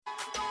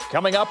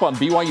Coming up on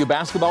BYU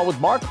Basketball with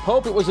Mark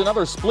Pope, it was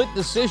another split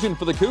decision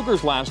for the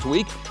Cougars last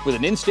week with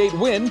an in-state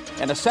win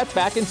and a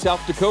setback in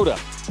South Dakota.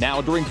 Now,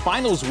 during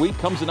finals week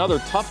comes another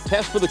tough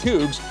test for the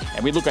Cougs,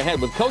 and we look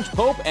ahead with Coach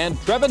Pope and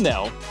Trevin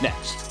Knell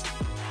next.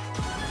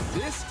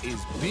 This is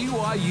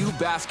BYU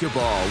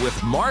Basketball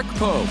with Mark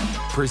Pope,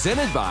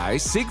 presented by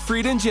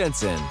Siegfried and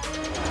Jensen.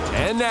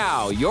 And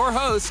now, your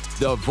host,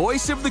 the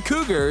voice of the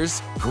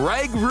Cougars,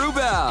 Greg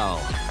Wrubell.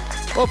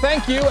 Well,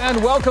 thank you,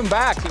 and welcome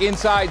back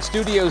inside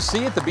Studio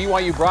C at the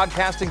BYU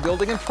Broadcasting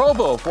Building in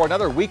Provo for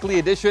another weekly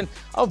edition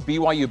of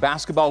BYU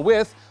Basketball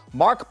with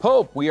Mark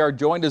Pope. We are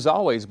joined, as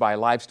always, by a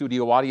live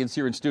studio audience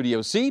here in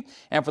Studio C.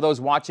 And for those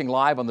watching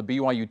live on the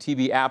BYU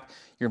TV app,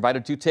 you're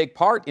invited to take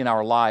part in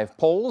our live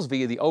polls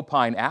via the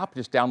Opine app.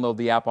 Just download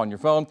the app on your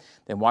phone,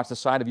 then watch the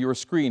side of your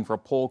screen for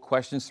poll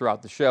questions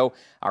throughout the show.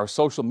 Our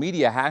social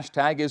media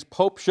hashtag is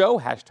Pope Show,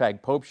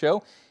 hashtag Pope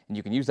Show. And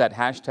you can use that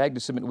hashtag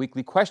to submit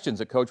weekly questions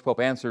that Coach Pope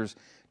answers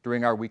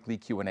during our weekly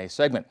Q&A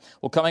segment.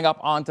 Well, coming up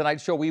on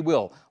tonight's show, we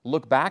will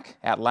look back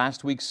at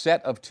last week's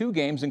set of two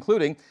games,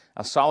 including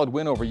a solid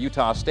win over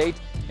Utah State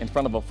in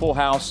front of a full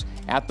house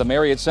at the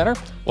Marriott Center.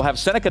 We'll have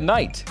Seneca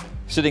Knight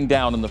sitting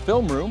down in the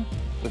film room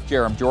with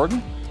Jarom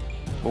Jordan.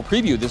 We'll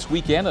preview this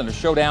weekend and a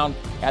showdown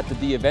at the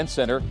D Event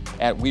Center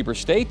at Weber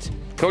State.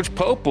 Coach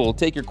Pope will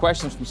take your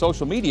questions from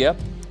social media,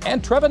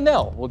 and Trevin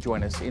Knell will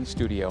join us in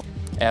studio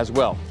as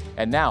well.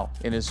 And now,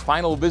 in his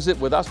final visit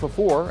with us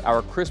before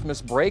our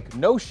Christmas break,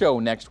 no show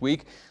next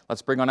week,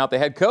 let's bring on out the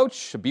head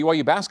coach of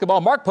BYU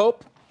Basketball, Mark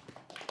Pope.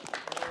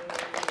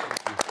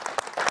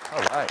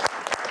 All right.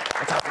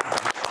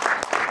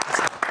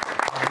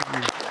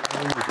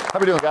 How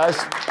we doing, guys?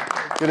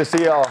 Good to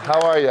see y'all. How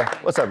are you?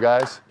 What's up,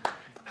 guys?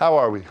 How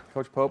are we?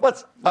 Coach Pope,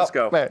 Let's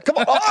go. Man, come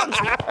on.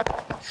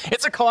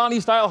 It's a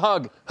Kalani-style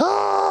hug.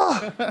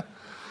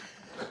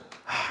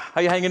 How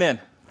you hanging in?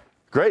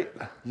 Great.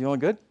 You doing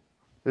good?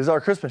 This is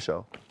our Christmas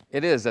show.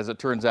 It is, as it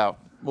turns out.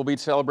 We'll be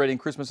celebrating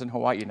Christmas in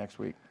Hawaii next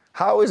week.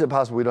 How is it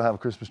possible we don't have a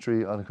Christmas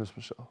tree on a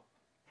Christmas show?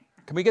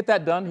 Can we get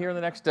that done here in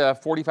the next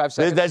 45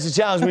 seconds? That's the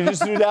challenge. We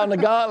just threw down the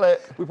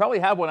gauntlet. We probably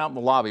have one out in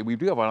the lobby. We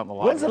do have one out in the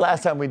lobby. When's the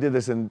last time we did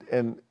this and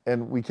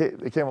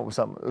it came up with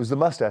something? It was the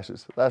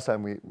mustaches. Last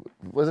time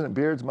wasn't it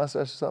beards,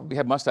 mustaches, something? We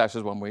had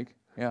mustaches one week.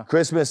 Yeah.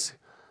 Christmas.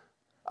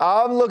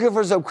 I'm looking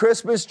for some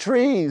Christmas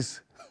trees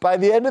by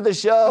the end of the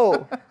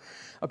show.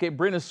 Okay,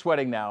 Bryn is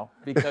sweating now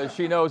because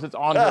she knows it's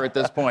on her at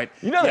this point.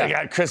 You know they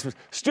got Christmas.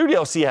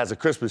 Studio C has a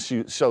Christmas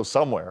show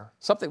somewhere.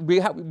 Something we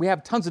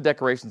have tons of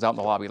decorations out in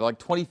the lobby. They're like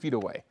 20 feet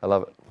away. I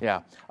love it.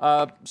 Yeah.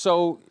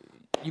 So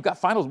you got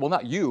finals. Well,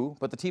 not you,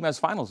 but the team has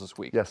finals this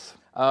week. Yes.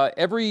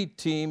 Every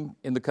team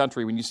in the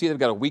country, when you see they've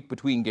got a week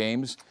between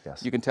games,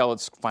 yes, you can tell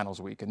it's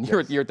finals week. And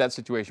you're at that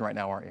situation right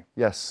now, aren't you?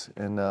 Yes.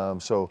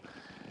 And so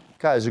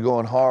guys are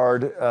going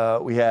hard.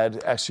 We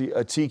had actually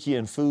Atiki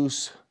and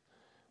Foose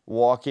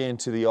walk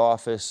into the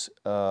office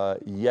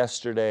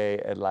yesterday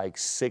at like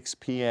 6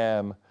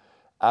 p.m.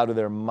 out of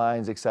their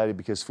minds excited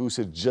because Foose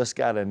had just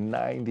got a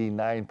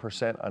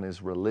 99% on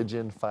his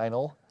religion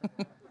final.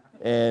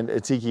 And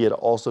Atiki had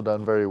also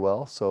done very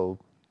well. So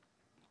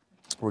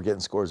we're getting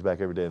scores back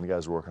every day, and the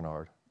guys are working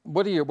hard.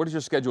 What does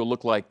your schedule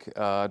look like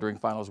during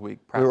finals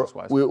week,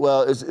 practice-wise?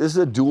 Well, this is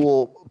a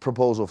dual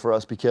proposal for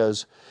us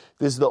because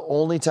this is the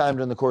only time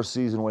during the course of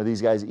the season where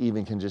these guys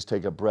even can just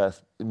take a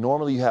breath.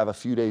 Normally you have a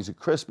few days of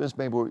Christmas,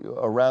 maybe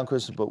around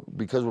Christmas, but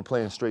because we're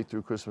playing straight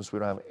through Christmas, we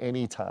don't have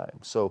any time.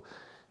 So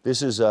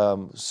this is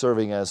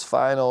serving as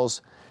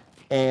finals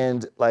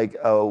and like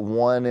a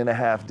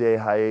 1.5 day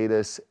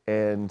hiatus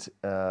and,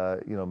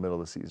 middle of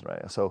the season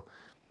right now. So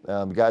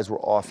the guys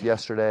were off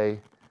yesterday,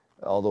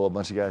 although a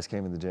bunch of guys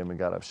came in the gym and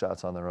got up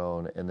shots on their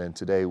own. And then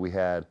today we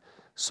had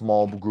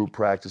small group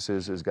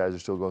practices as guys are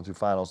still going through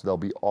finals. They'll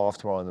be off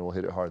tomorrow, and then we'll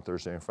hit it hard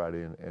Thursday and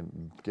Friday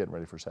and getting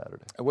ready for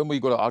Saturday. And when will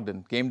you go to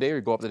Ogden? Game day, or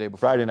you go up the day before?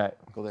 Friday night.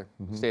 Go there,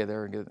 stay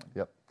there, and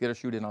get a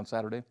shoot in on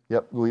Saturday?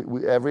 Yep.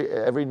 We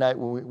every night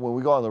when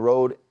we go on the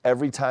road,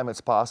 every time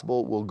it's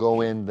possible, we'll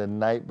go in the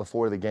night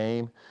before the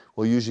game.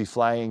 We'll usually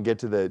fly in, get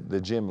to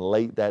the gym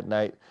late that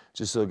night,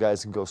 just so the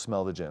guys can go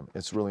smell the gym.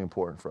 It's really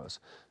important for us.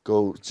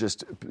 Go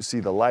just see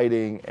the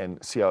lighting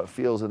and see how it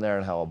feels in there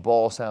and how a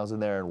ball sounds in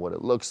there and what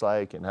it looks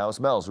like and how it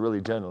smells really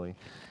generally.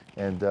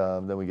 And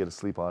then we get to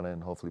sleep on it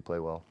and hopefully play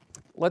well.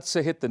 Let's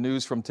hit the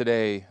news from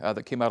today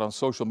that came out on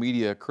social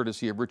media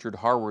courtesy of Richard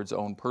Harward's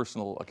own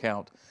personal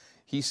account.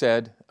 He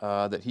said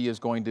that he is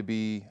going to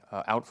be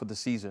out for the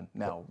season.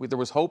 Now, there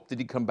was hope that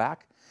he'd come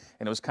back,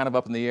 and it was kind of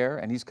up in the air,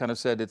 and he's kind of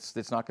said it's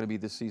not going to be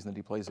this season that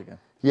he plays again.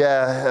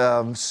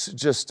 Yeah,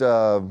 just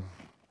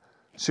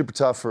super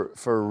tough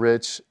for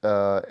Rich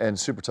and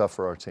super tough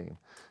for our team.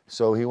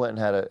 So he went and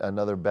had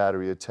another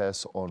battery of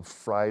tests on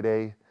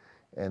Friday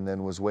and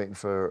then was waiting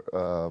for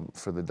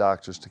the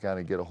doctors to kind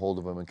of get a hold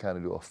of him and kind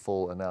of do a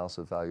full analysis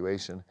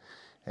evaluation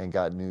and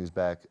got news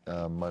back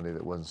Monday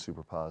that wasn't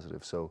super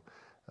positive. So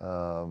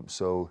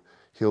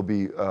he'll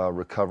be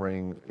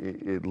recovering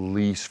at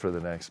least for the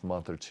next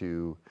month or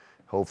two,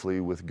 hopefully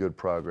with good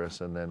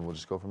progress, and then we'll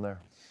just go from there.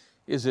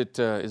 Is it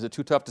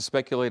too tough to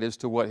speculate as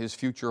to what his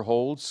future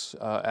holds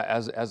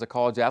as a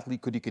college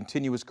athlete? Could he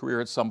continue his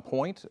career at some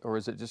point, or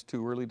is it just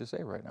too early to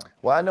say right now?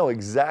 Well, I know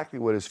exactly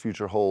what his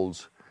future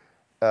holds.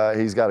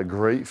 He's got a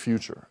great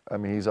future. I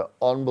mean, he's an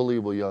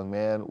unbelievable young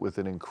man with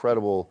an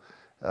incredible,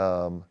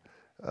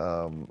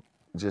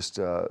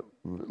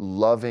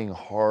 loving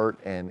heart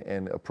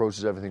and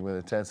approaches everything with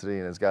intensity,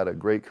 and has got a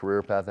great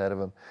career path ahead of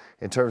him.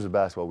 In terms of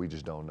basketball, we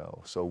just don't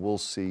know. So we'll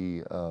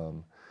see.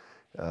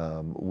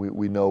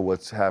 We know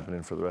what's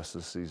happening for the rest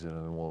of the season,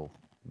 and we'll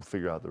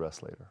figure out the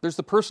rest later. There's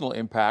the personal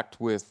impact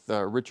with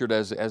Richard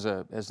as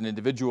an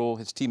individual,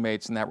 his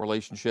teammates, and that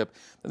relationship.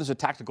 Then there's a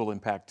tactical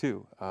impact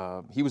too.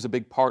 He was a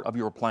big part of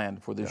your plan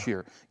for this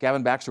year.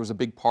 Gavin Baxter was a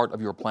big part of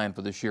your plan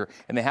for this year,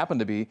 and they happen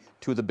to be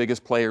two of the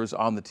biggest players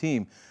on the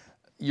team.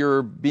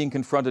 You're being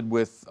confronted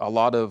with a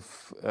lot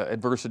of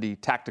adversity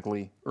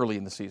tactically early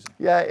in the season.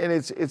 Yeah, and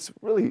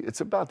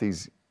it's about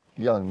these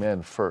young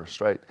men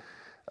first, right?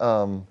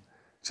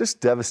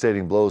 Just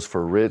devastating blows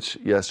for Rich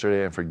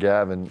yesterday and for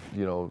Gavin,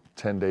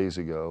 10 days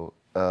ago.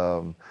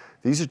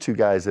 These are two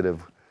guys that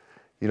have,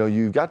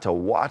 you've got to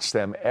watch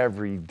them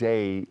every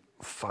day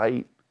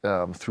fight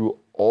through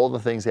all the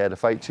things they had to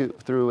fight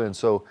through. And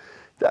so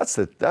that's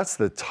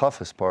the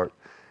toughest part.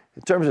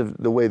 In terms of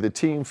the way the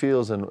team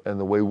feels and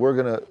the way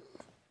we're going to,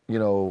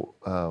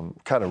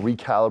 kind of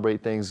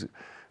recalibrate things,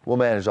 we'll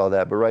manage all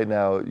that. But right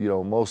now,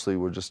 mostly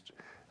we're just,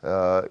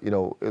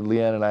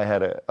 Leanne and I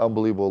had an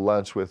unbelievable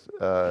lunch with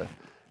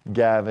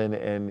Gavin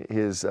and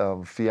his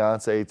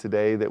fiance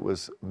today that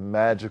was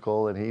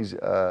magical, and he's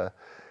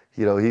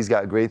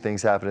got great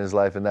things happening in his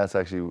life, and that's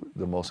actually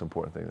the most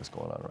important thing that's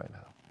going on right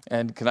now.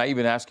 And can I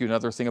even ask you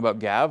another thing about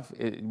Gav?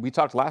 We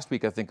talked last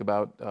week, I think,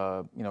 about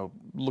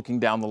looking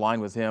down the line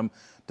with him.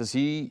 Where's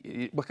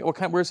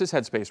his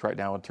headspace right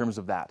now in terms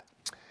of that?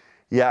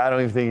 Yeah, I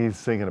don't even think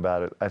he's thinking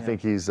about it. I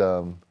think he's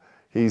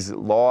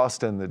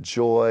lost in the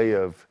joy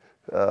of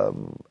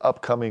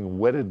upcoming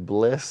wedded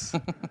bliss.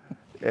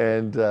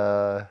 And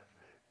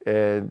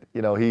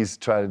he's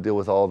trying to deal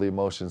with all the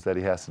emotions that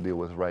he has to deal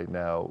with right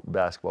now,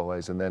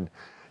 basketball-wise, and then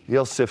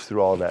he'll sift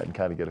through all that and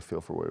kind of get a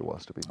feel for where he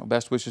wants to be.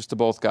 Best wishes to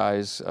both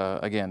guys.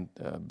 Again,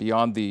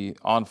 beyond the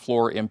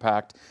on-floor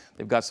impact,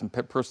 they've got some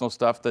personal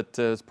stuff that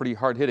is pretty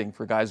hard-hitting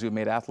for guys who have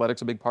made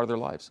athletics a big part of their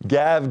lives.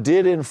 Gav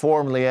did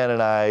inform Leanne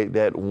and I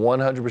that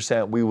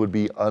 100% we would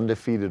be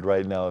undefeated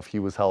right now if he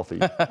was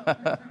healthy.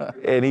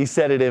 And he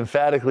said it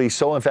emphatically,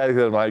 so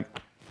emphatically that I'm like,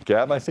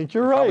 Gav, I think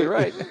you're right.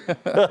 Probably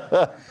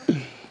right.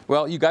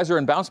 Well, you guys are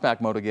in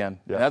bounce-back mode again.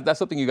 Yeah. That's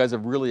something you guys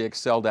have really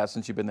excelled at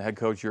since you've been the head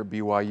coach here at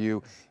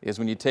BYU, is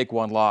when you take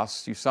one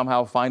loss, you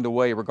somehow find a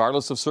way,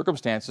 regardless of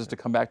circumstances, to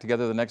come back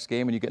together the next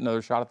game, and you get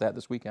another shot at that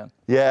this weekend.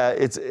 Yeah,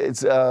 it's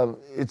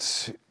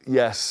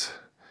yes.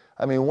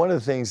 I mean, one of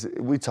the things,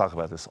 we talk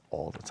about this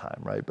all the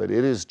time, right? But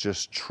it is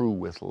just true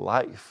with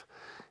life,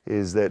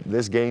 is that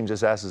this game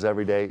just asks us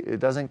every day, it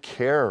doesn't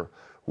care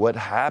what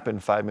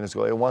happened 5 minutes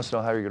ago. It wants to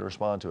know how you're going to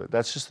respond to it.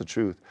 That's just the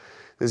truth.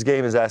 This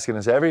game is asking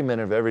us every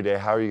minute of every day,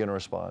 how are you going to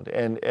respond?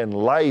 And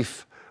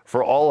life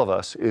for all of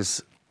us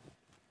is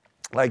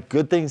like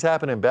good things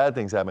happen and bad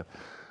things happen.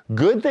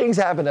 Good things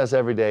happen to us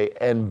every day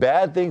and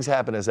bad things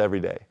happen to us every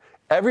day.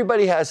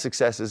 Everybody has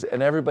successes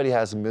and everybody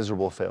has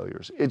miserable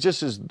failures. It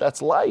just is,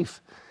 that's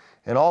life.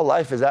 And all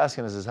life is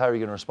asking us is how are you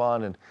going to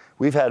respond? And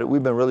we've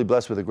been really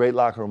blessed with a great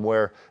locker room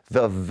where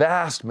the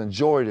vast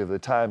majority of the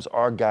times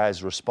our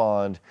guys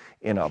respond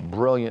in a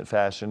brilliant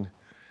fashion.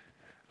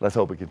 Let's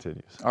hope it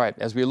continues. All right,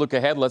 as we look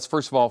ahead, let's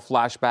first of all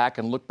flash back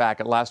and look back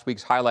at last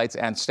week's highlights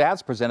and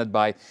stats presented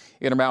by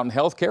Intermountain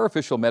Healthcare,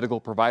 official medical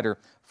provider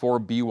for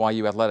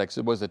BYU Athletics.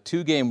 It was a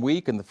 2-game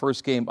week, and the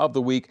first game of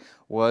the week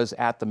was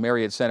at the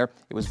Marriott Center.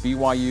 It was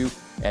BYU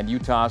and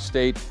Utah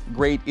State.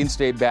 Great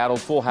in-state battle,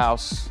 full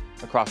house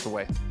across the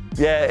way.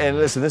 Yeah, and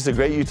listen, this is a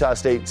great Utah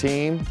State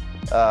team.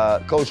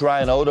 Coach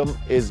Ryan Odom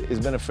has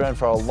been a friend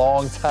for a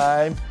long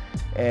time,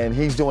 and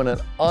he's doing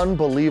an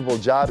unbelievable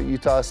job at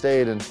Utah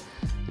State. And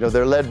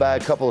they're led by a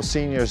couple of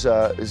seniors,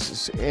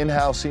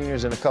 in-house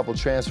seniors, and a couple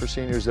transfer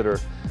seniors that are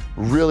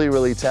really,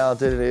 really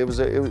talented.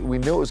 We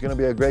knew it was going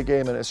to be a great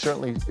game, and it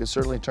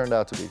certainly turned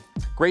out to be.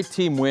 Great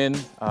team win.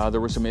 There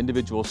were some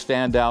individual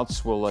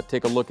standouts. We'll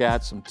take a look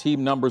at some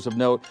team numbers of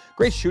note.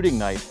 Great shooting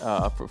night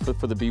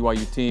for the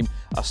BYU team.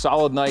 A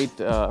solid night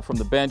from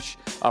the bench.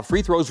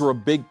 Free throws were a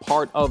big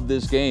part of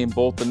this game,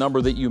 both the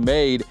number that you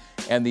made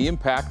and the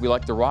impact we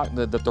like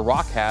that the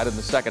Rock had in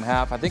the second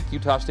half. I think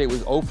Utah State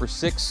was 0 for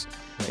 6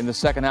 in the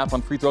second half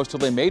on free throws till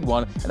they made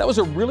one. And that was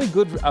a really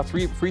good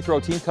free throw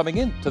team coming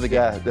into the game.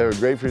 Yeah, they're a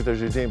great free throw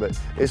shooting team, but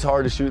it's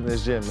hard to shoot in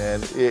this gym,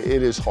 man.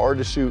 It is hard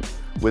to shoot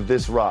with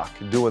this Rock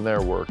doing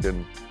their work,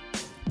 and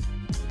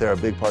they're a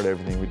big part of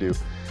everything we do.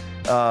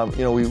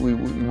 We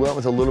went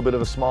with a little bit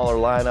of a smaller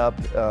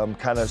lineup,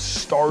 kind of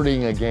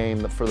starting a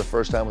game for the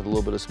first time with a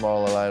little bit of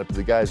smaller lineup.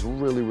 The guys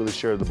really, really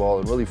shared the ball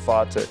and really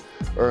fought to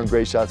earn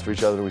great shots for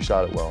each other, and we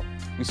shot it well.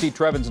 You see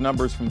Trevin's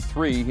numbers from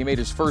 3. He made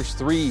his first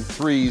 3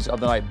 threes of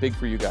the night. Big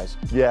for you guys.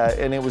 Yeah,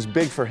 and it was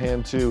big for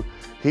him too.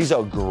 He's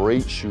a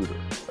great shooter.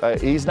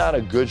 He's not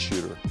a good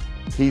shooter.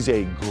 He's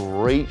a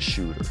great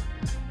shooter.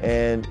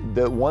 And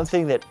the one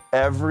thing that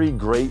every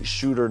great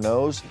shooter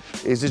knows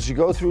is that you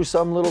go through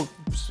some little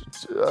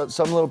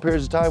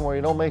periods of time where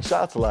you don't make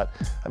shots a lot.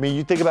 I mean,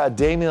 you think about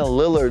Damian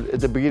Lillard at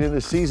the beginning of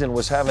the season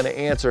was having to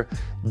answer.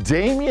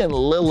 Damian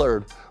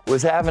Lillard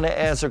was having to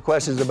answer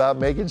questions about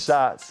making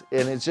shots.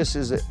 And it just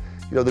is,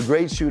 the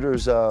great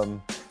shooters,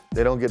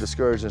 they don't get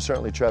discouraged. And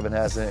certainly Trevin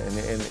hasn't.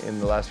 In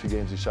the last few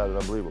games, he shot it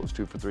unbelievable. It was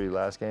 2 for 3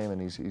 last game,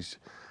 and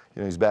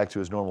he's back to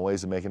his normal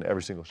ways of making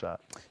every single shot.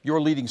 Your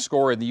leading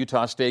scorer in the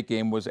Utah State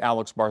game was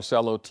Alex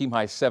Barcelo, team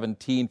high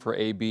 17 for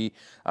AB.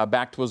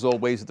 Back to his old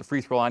ways at the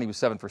free throw line. He was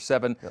 7 for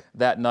 7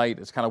 that night.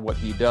 It's kind of what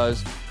he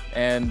does.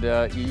 And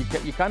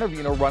you kind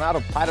of, run out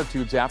of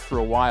platitudes after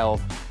a while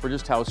for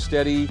just how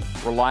steady,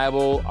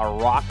 reliable, a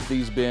rock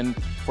he's been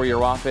for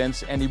your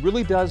offense. And he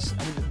really does,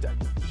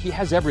 he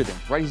has everything,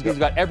 right? He's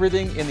got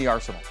everything in the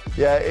arsenal.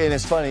 Yeah, and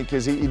it's funny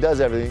because he does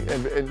everything.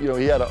 And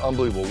he had an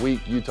unbelievable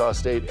week, Utah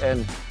State,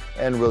 and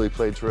really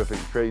played terrific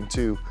at Creighton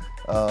too.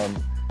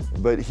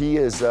 But he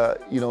is,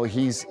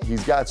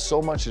 he's got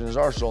so much in his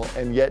arsenal,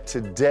 and yet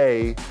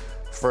today,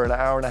 for an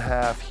hour and a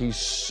half, he's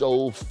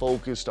so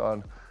focused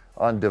on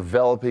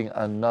developing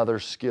another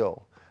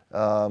skill.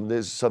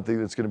 This is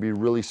something that's going to be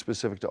really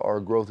specific to our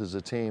growth as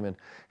a team, and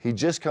he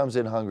just comes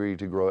in hungry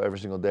to grow every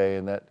single day,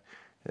 and that.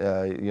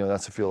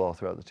 That's a feel all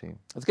throughout the team.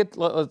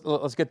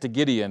 Let's get to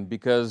Gideon,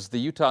 because the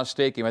Utah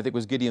State game, I think,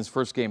 was Gideon's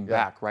first game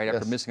back, right,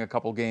 after missing a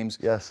couple games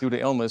due to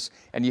illness.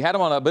 And you had him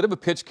on a bit of a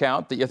pitch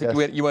count that I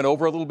think you went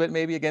over a little bit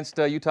maybe against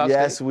Utah State.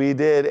 Yes, we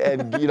did.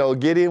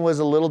 And Gideon was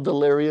a little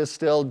delirious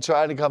still,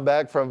 trying to come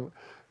back from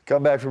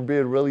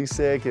being really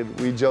sick. And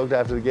we joked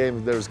after the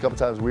game, there was a couple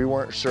times we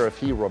weren't sure if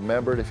he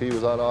remembered if he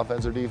was on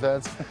offense or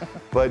defense,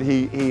 but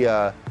he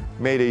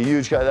made a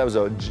huge guy. That was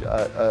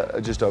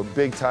just a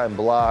big time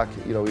block.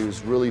 He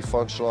was really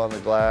functional on the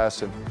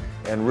glass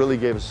and really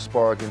gave us a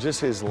spark. And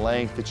just his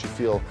length that you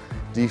feel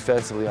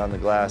defensively on the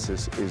glass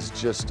is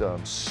just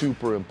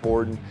super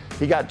important.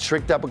 He got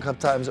tricked up a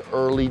couple times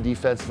early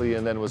defensively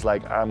and then was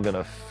like, I'm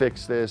gonna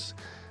fix this.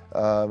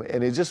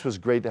 And it just was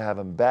great to have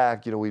him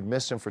back. We'd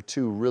missed him for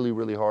 2 really,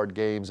 really hard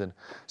games. And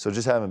so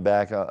just having him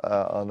back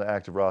on the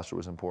active roster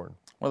was important.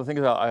 One of the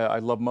things I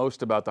love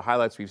most about the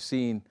highlights we've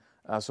seen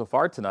so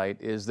far tonight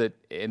is that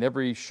in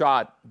every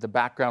shot, the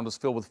background was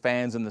filled with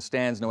fans in the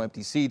stands, no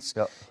empty seats.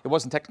 Yep. It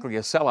wasn't technically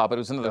a sellout, but it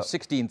was another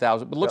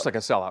 16,000. But it looks like a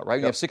sellout, right?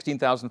 You have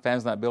 16,000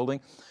 fans in that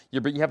building.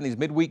 You're having these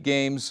midweek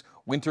games,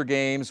 winter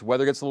games,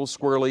 weather gets a little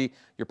squirrely.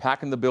 You're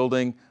packing the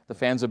building. The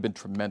fans have been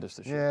tremendous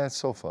this year. Yeah, it's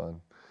so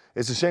fun.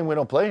 It's a shame we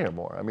don't play here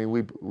more. I mean,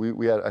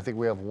 we had, I think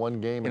we have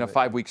 1 game in a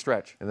 5-week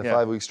stretch. In the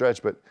 5-week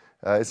stretch, but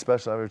it's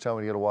special every time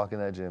we get to walk in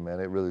that gym,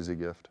 man. It really is a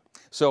gift.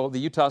 So the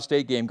Utah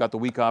State game got the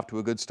week off to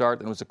a good start,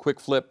 and it was a quick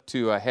flip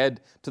to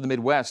head to the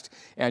Midwest.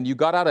 And you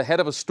got out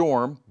ahead of a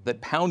storm that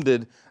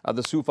pounded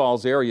the Sioux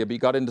Falls area, but you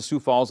got into Sioux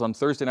Falls on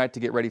Thursday night to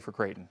get ready for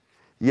Creighton.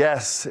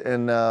 Yes,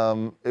 and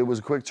it was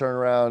a quick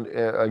turnaround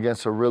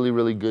against a really,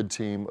 really good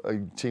team. A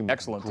team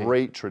excellent with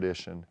great team.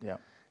 Tradition. Yeah.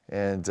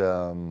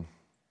 And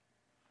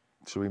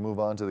should we move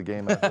on to the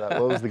game after that?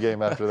 What was the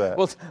game after that?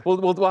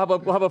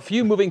 We'll have a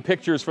few moving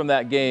pictures from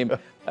that game.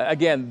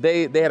 Again,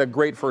 they had a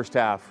great first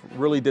half.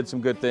 Really did some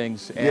good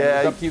things. And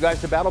it's up to you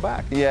guys to battle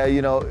back. Yeah,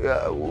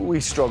 we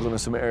struggled in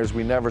some areas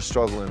we never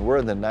struggle in. We're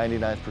in the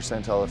 99th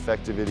percentile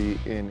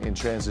effectivity in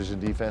transition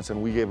defense,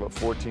 and we gave up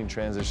 14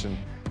 transition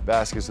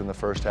baskets in the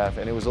first half,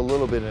 and it was a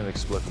little bit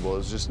inexplicable. It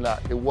was just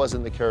not. It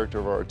wasn't the character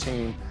of our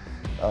team.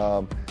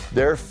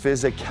 Their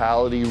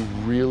physicality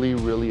really,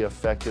 really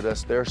affected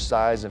us, their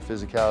size and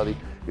physicality.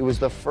 It was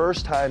the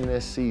first time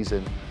this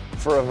season,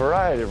 for a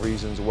variety of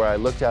reasons, where I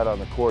looked out on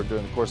the court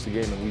during the course of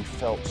the game and we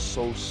felt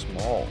so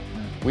small.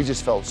 We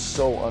just felt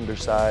so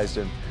undersized,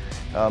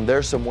 and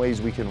there's some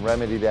ways we can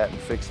remedy that and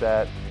fix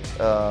that.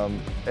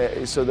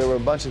 So there were a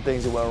bunch of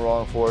things that went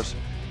wrong for us.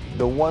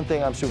 The one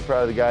thing I'm super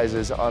proud of the guys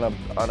is on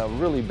a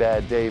really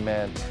bad day,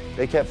 man,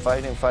 they kept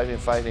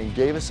fighting,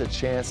 gave us a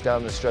chance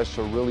down the stretch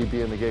to really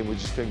be in the game. We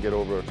just couldn't get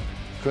over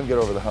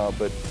the hump.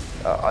 But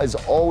I was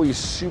always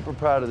super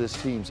proud of this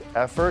team's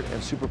effort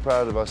and super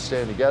proud of us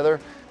staying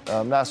together.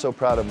 I'm not so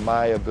proud of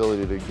my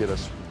ability to get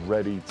us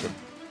ready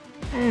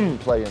to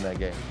play in that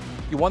game.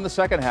 You won the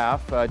second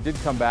half, did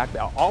come back.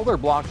 All their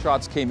block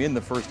shots came in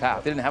the first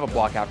half. They didn't have a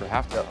block after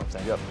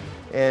halftime. Yep.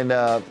 And,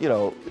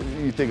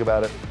 you think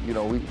about it,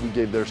 we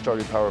gave their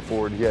starting power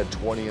forward. He had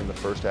 20 in the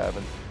first half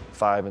and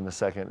 5 in the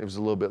second. It was a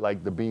little bit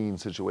like the Bean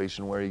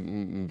situation where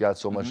he got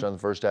so much done in the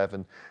first half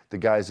and the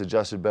guys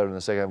adjusted better in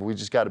the second half. We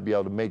just got to be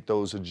able to make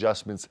those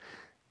adjustments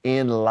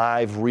in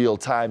live real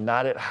time,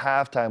 not at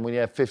halftime when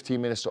you have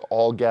 15 minutes to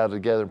all gather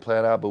together and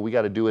plan out, but we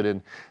got to do it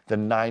in the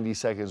 90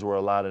 seconds we're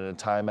allotted in a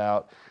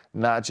timeout.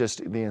 Not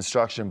just the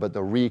instruction, but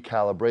the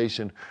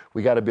recalibration.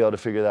 We got to be able to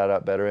figure that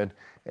out better.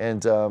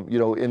 And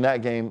in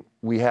that game,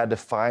 we had to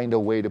find a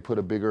way to put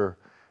a bigger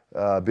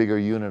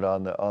unit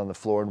on the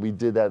floor, and we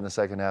did that in the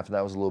second half, and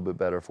that was a little bit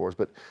better for us.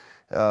 But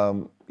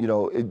of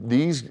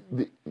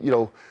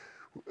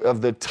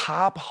the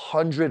top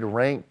 100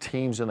 ranked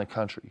teams in the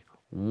country,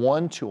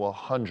 1 to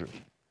 100,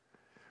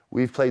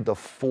 we've played the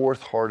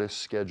 4th hardest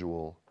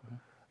schedule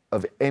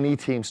of any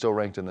team still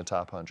ranked in the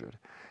top 100.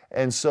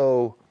 And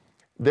so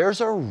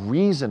there's a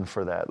reason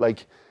for that.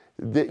 Like,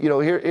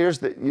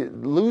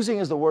 losing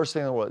is the worst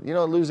thing in the world.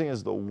 Losing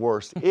is the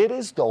worst. It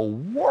is the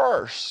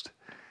worst.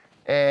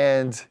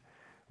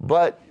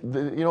 But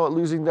you know what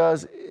losing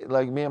does?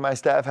 Like, me and my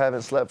staff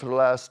haven't slept for the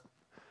last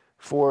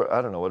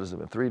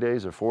 3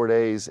 days or 4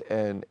 days,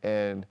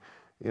 and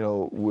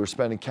we're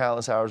spending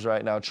countless hours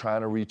right now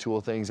trying to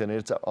retool things, and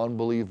it's an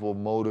unbelievable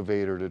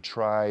motivator to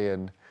try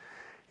and,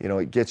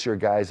 it gets your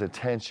guys'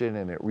 attention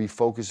and it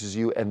refocuses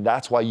you, and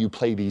that's why you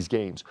play these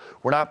games.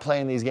 We're not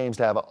playing these games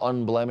to have an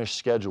unblemished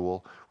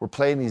schedule. We're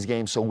playing these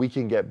games so we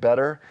can get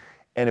better,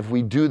 and if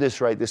we do this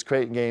right, this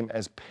Creighton game,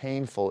 as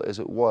painful as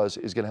it was,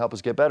 is going to help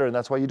us get better, and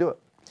that's why you do it.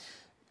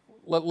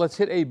 Let's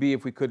hit AB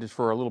if we could just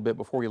for a little bit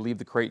before we leave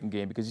the Creighton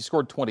game, because he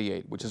scored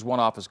 28, which is one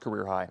off his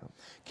career high.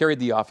 Carried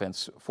the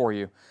offense for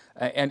you.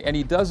 And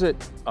he does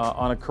it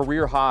on a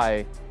career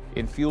high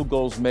in field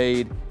goals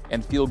made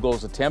and field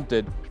goals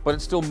attempted, but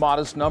it's still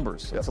modest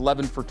numbers. Yep. It's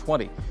 11 for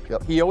 20.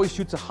 Yep. He always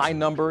shoots a high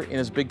number in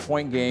his big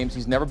point games.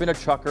 He's never been a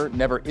chucker,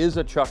 never is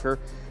a chucker.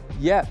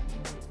 Yet,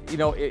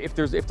 if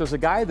there's a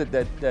guy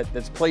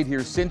that's played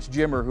here since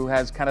Jimmer who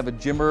has kind of a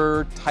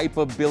Jimmer type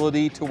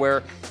ability to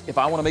where if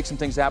I want to make some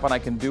things happen, I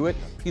can do it,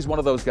 he's one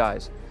of those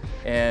guys.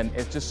 And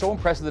it's just so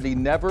impressive that he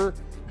never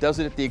does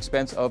it at the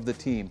expense of the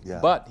team. Yeah.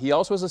 But he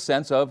also has a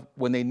sense of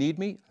when they need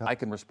me, I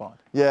can respond.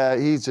 Yeah,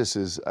 he's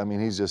just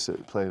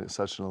playing at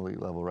such an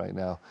elite level right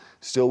now.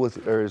 Still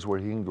with areas where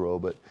he can grow,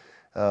 but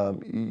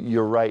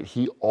you're right.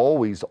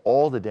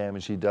 All the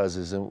damage he does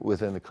is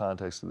within the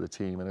context of the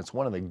team, and it's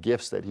one of the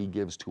gifts that he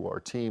gives to our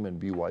team and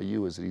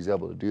BYU is that he's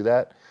able to do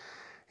that.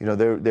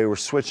 They were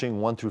switching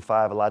 1 through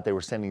 5 a lot. They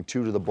were sending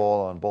 2 to the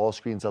ball on ball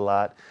screens a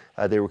lot.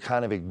 They were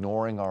kind of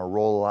ignoring our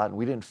role a lot, and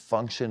we didn't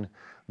function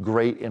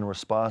great in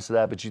response to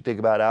that. But you think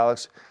about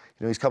Alex,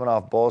 he's coming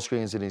off ball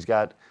screens and he's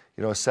got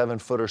a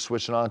 7-footer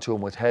switching onto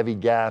him with heavy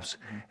gaps,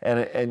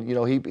 and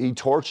he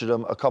tortured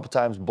him a couple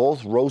times,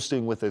 both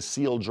roasting with a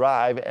seal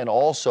drive and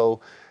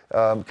also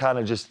kind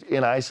of just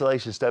in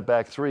isolation step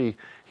back 3.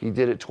 He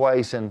did it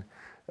twice, and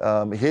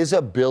his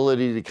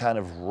ability to kind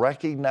of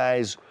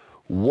recognize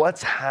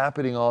what's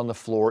happening on the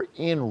floor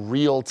in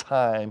real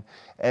time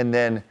and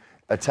then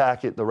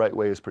attack it the right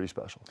way is pretty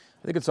special.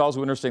 I think it's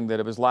also interesting that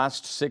of his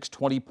last 6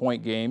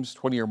 20-point games,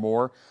 20 or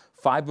more,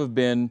 5 have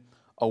been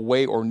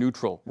away or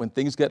neutral. When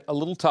things get a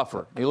little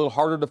tougher, a little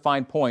harder to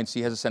find points,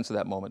 he has a sense of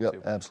that moment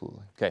too. Absolutely.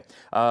 Okay,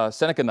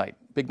 Seneca Knight,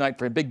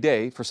 big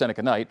day for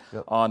Seneca Knight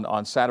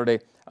on Saturday.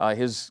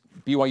 His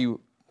BYU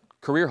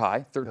career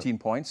high, 13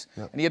 points,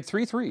 and he had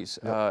 3 threes.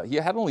 He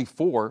had only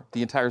 4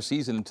 the entire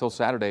season until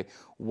Saturday.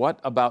 What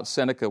about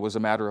Seneca was a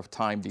matter of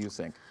time, do you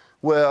think?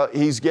 Well,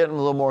 he's getting a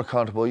little more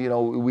comfortable.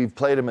 We've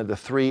played him at the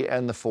 3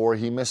 and the 4.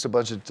 He missed a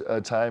bunch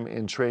of time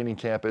in training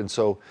camp, and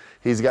so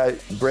he's got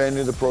brand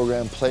new to the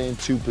program, playing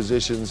 2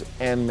 positions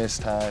and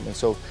missed time. And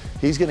so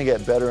he's going to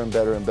get better and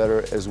better and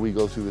better as we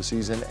go through the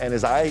season. And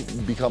as I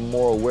become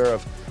more aware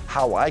of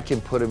how I can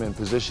put him in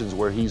positions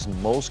where he's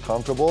most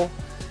comfortable,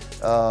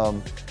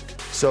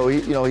 so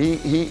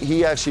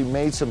he actually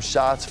made some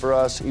shots for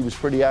us. He was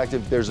pretty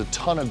active. There's a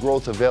ton of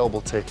growth available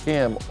to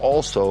him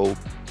also.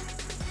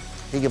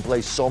 He can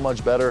play so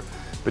much better,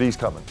 but he's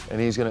coming,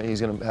 and he's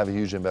gonna have a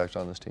huge impact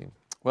on this team.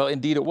 Well,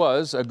 indeed it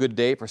was a good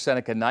day for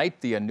Seneca Knight,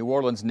 the New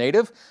Orleans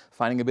native,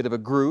 finding a bit of a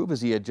groove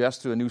as he adjusts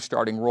to a new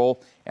starting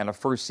role and a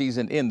first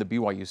season in the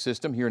BYU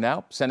system. Here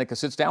now, Seneca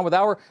sits down with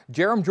our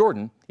Jarom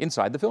Jordan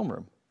inside the film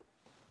room.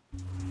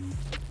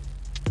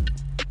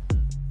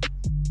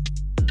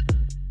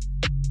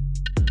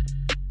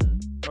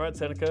 All right,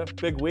 Seneca,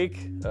 big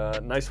week.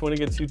 Nice win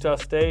against Utah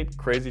State.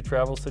 Crazy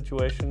travel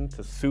situation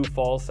to Sioux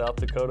Falls, South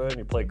Dakota, and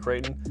you play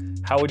Creighton.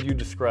 How would you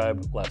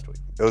describe last week?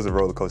 It was a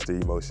roller coaster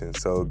emotion.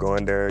 So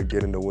going there,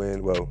 getting the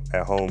win,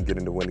 at home,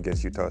 getting the win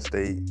against Utah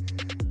State,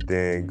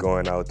 then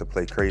going out to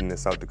play Creighton in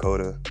South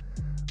Dakota.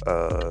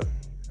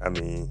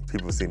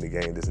 People have seen the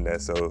game, this and that.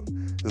 So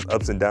there's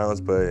ups and downs,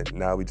 but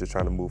now we're just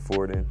trying to move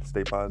forward and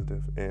stay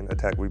positive and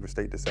attack Weber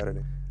State this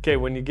Saturday. Okay,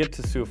 when you get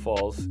to Sioux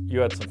Falls, you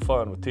had some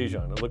fun with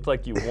Tijon. It looked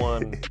like you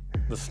won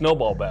the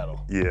snowball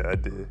battle. Yeah, I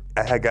did.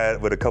 I had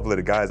got with a couple of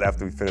the guys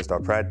after we finished our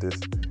practice,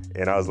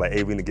 and I was like,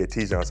 hey, we need to get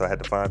Tijon, so I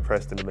had to find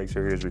Preston to make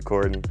sure he was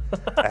recording.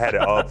 I had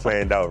it all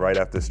planned out right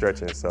after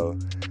stretching, so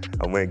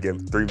I went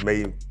and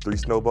made 3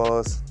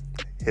 snowballs,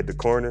 hit the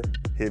corner,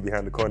 hid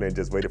behind the corner, and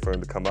just waited for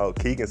him to come out.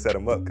 Keegan set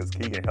him up because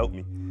Keegan helped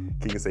me.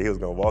 Keegan said he was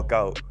going to walk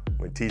out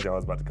when Tijon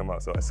was about to come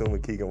out. So as soon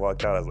as Keegan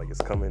walked out, I was like,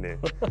 it's coming in.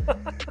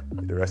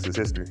 The rest is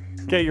history.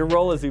 Okay, your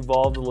role has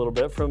evolved a little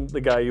bit from the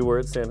guy you were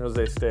at San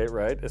Jose State,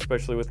 right?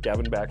 Especially with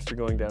Gavin Baxter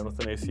going down with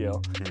an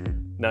ACL.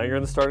 Mm-hmm. Now you're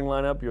in the starting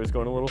lineup. You're always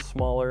going a little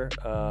smaller.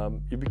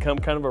 You become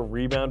kind of a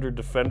rebounder,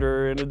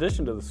 defender in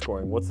addition to the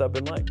scoring. What's that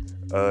been like?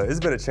 It's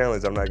been a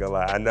challenge, I'm not gonna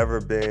lie. I've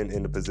never been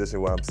in the position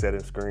where I'm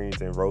setting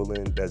screens and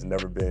rolling. That's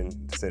never been,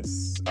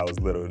 since I was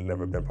little,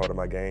 never been part of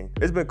my game.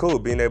 It's been cool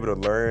being able to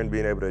learn,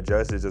 being able to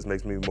adjust. It just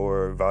makes me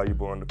more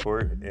valuable on the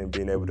court and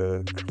being able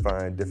to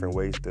find different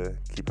ways to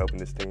keep helping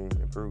this team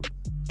improve.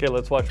 Okay,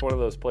 let's watch one of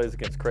those plays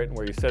against Creighton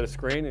where you set a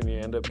screen and you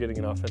end up getting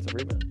an offensive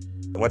rebound.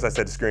 Once I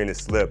set the screen and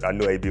slipped, I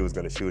knew AB was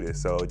going to shoot it.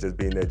 So just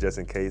being there just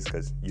in case,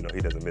 because, you know,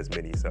 he doesn't miss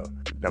many. So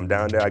I'm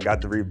down there. I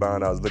got the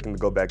rebound. I was looking to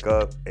go back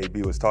up.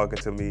 AB was talking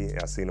to me. And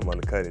I seen him on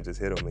the cut and just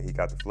hit him, and he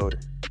got the floater.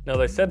 Now,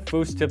 they said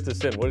Foose tipped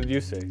this in. What did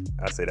you say?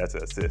 I say that's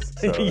an assist.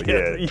 So,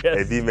 Yes.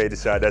 AB made the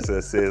shot. That's an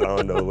assist. I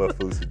don't know what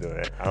Foose is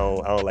doing. I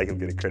don't like him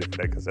getting credit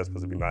for that because that's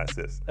supposed to be my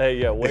assist. Hey,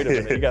 yeah, wait a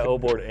minute. You got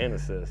O-board and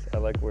assist. I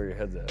like where your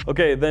head's at.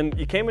 Okay, then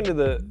you came into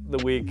the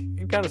week.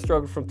 You kind of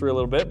struggled from 3 a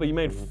little bit, but you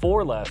made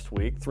 4 last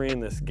week, 3 in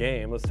this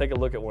game. Let's take a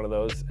look at one of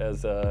those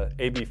as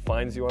AB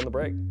finds you on the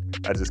break.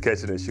 I just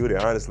catch it and shoot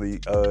it. Honestly,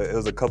 it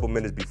was a couple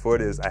minutes before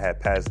this. I had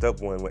passed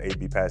up one when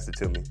AB passed it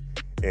to me.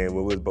 And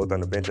when we was both on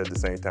the bench at the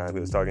same time, he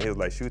was talking. He was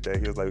like, shoot that.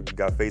 He was like, we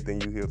got faith in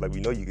you. He was like,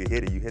 we know you can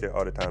hit it. You hit it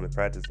all the time in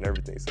practice and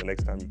everything. So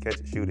next time you catch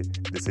it, shoot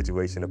it. The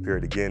situation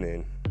appeared again,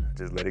 and I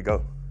just let it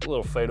go. A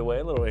little fadeaway,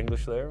 a little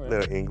English there. Right? A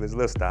little English, a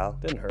little style.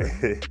 Didn't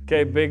hurt.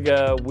 Okay, big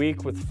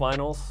week with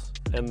finals,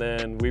 and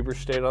then Weber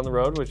State on the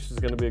road, which is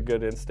going to be a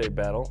good in-state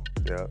battle.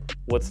 Yeah.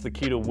 What's the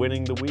key to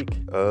winning the week?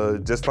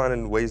 Just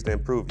finding ways to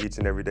improve each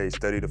and every day.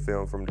 Study the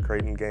film from the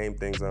Creighton game,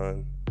 things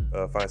on,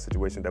 find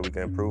situations that we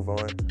can improve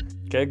on.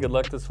 Okay, good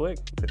luck this week.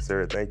 Yes,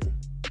 sir. Thank you.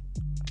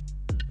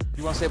 What do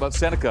you want to say about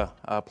Seneca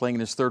playing in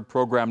his 3rd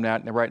program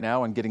right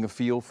now and getting a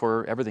feel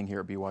for everything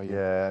here at BYU?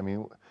 Yeah, I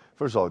mean,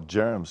 first of all,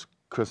 Jerem's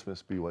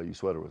Christmas BYU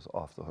sweater was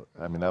off the hook.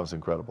 I mean, that was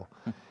incredible.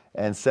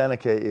 And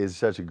Seneca is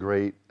such a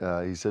great,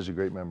 he's such a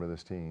great member of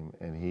this team,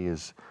 and he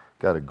has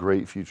got a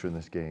great future in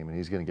this game, and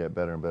he's going to get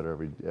better and better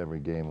every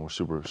game, and we're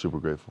super, super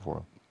grateful for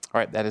him. All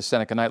right, that is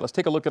Seneca night. Let's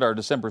take a look at our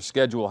December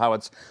schedule, how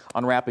it's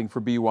unwrapping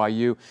for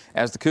BYU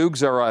as the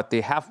Cougs are at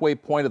the halfway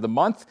point of the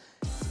month.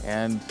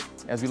 And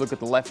as we look at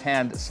the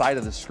left-hand side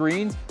of the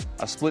screen,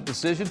 a split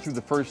decision through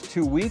the first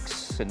 2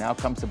 weeks, and now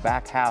comes the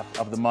back half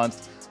of the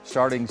month,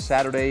 starting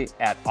Saturday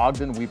at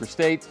Ogden, Weber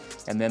State,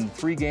 and then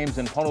 3 games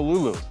in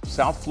Honolulu,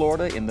 South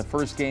Florida in the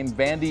first game,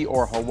 Vandy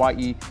or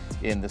Hawaii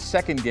in the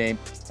second game,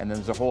 and then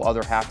there's a whole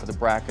other half of the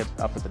bracket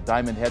up at the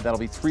Diamond Head. That'll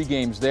be 3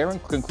 games there,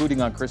 and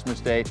concluding on Christmas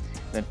Day,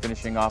 then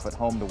finishing off at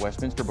home to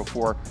Westminster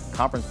before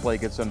conference play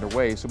gets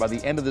underway. So by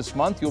the end of this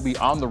month, you'll be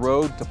on the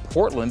road to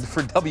Portland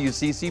for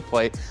WCC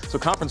play. So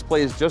conference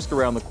play is just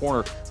around the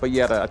corner, but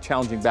yet a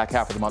challenging back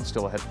half of the month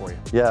still ahead for you.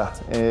 Yeah,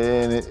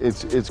 and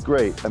it's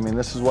great. I mean,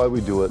 this is why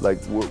we do it. Like,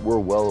 we're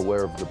well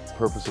aware of the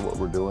purpose of what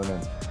we're doing,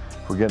 and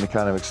we're getting to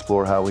kind of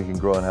explore how we can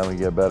grow and how we can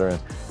get better, and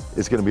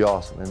it's going to be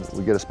awesome. And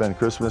we get to spend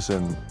Christmas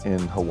in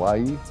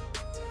Hawaii,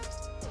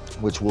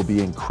 which will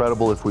be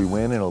incredible if we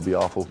win, and it'll be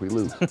awful if we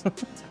lose.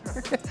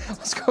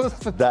 Let's go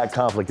with that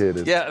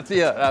complicated.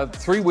 Yeah,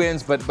 3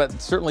 wins, but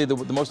certainly the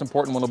most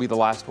important one will be the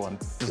last one,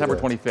 December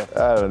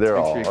 25th. They're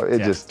all. It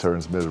just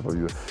turns miserable.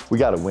 We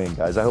got to win,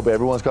 guys. I hope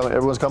everyone's coming.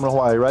 Everyone's coming to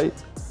Hawaii, right?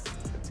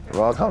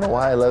 We're all coming to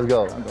Hawaii. Let's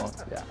go. I'm going.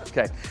 Yeah.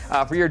 Okay.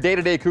 For your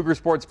day-to-day Cougar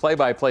Sports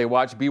play-by-play,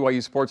 watch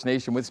BYU Sports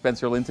Nation with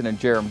Spencer Linton and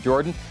Jerem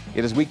Jordan.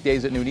 It is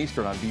weekdays at noon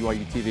Eastern on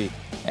BYU TV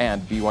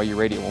and BYU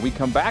Radio. When we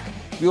come back,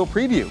 we will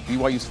preview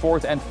BYU's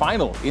 4th and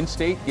final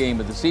in-state game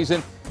of the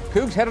season.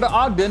 Cougs headed to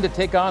Ogden to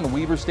take on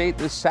Weber State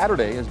this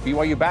Saturday as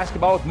BYU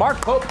basketball with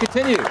Mark Pope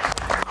continues.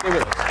 Stay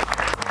with us.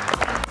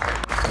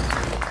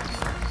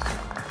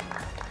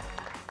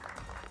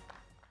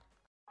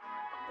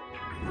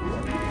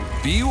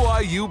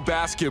 BYU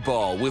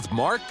Basketball with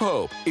Mark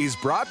Pope is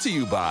brought to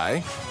you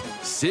by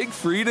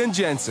Siegfried and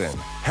Jensen,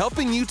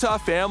 helping Utah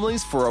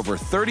families for over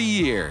 30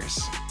 years.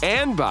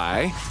 And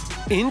by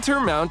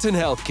Intermountain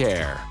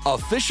Healthcare,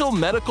 official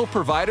medical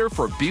provider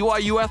for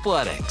BYU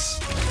Athletics.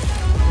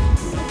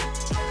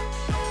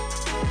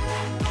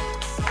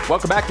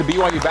 Welcome back to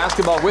BYU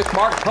Basketball with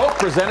Mark Pope,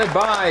 presented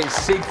by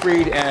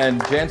Siegfried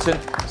and Jensen.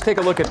 Let's take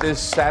a look at this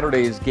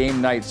Saturday's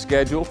game night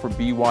schedule for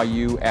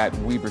BYU at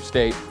Weber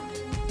State.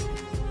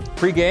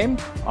 Pre-game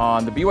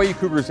on the BYU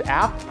Cougars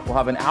app. We'll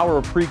have an hour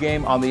of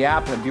pre-game on the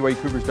app at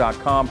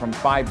BYUCougars.com from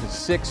 5 to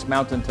 6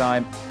 Mountain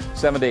Time,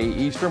 7 to 8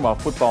 Eastern, while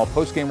football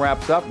postgame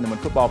wraps up. And then when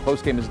football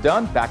postgame is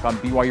done, back on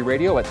BYU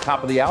Radio at the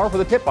top of the hour for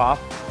the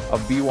tip-off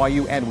of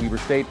BYU and Weber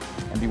State.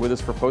 And be with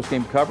us for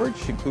postgame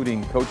coverage,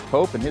 including Coach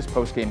Pope and his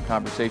postgame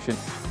conversation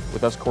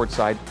with us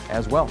courtside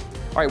as well.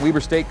 All right,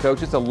 Weber State,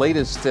 Coach, it's the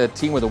latest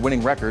team with a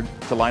winning record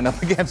to line up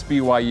against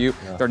BYU.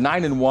 Yeah. They're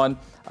 9-1.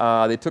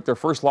 They took their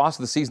first loss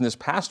of the season this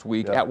past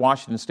week at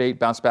Washington State,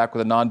 bounced back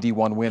with a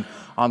non-D1 win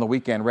on the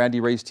weekend. Randy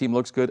Ray's team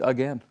looks good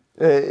again.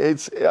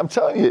 I'm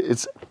telling you,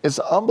 it's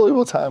an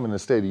unbelievable time in the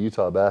state of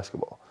Utah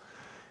basketball.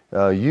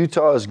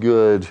 Utah is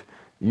good.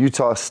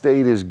 Utah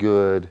State is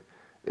good.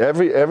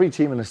 Every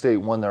team in the state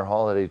won their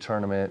holiday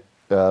tournament.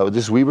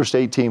 This Weber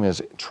State team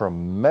is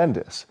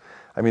tremendous.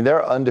 I mean,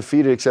 they're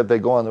undefeated except they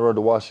go on the road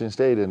to Washington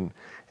State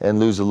and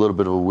lose a little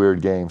bit of a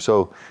weird game.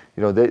 So,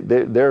 you know,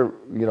 they're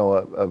you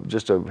know,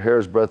 just a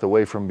hair's breadth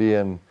away from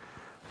being,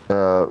 you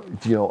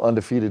know,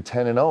 undefeated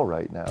 10-0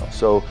 right now.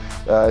 So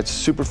it's a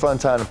super fun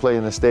time to play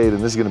in the state,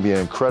 and this is going to be an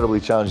incredibly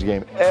challenging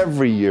game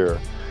every year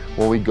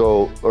when we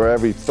go, or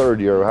every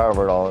third year, or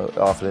however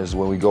often it is,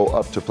 when we go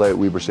up to play at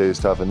Weber State. It's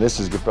tough, and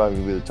this is probably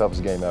going to be the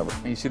toughest game ever.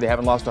 And you see they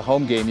haven't lost a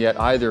home game yet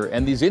either.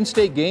 And these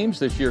in-state games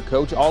this year,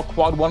 Coach, all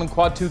quad 1 and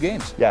quad 2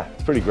 games. Yeah,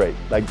 it's pretty great.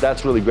 Like,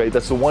 that's really great.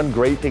 That's the one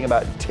great thing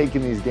about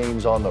taking these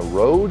games on the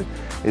road,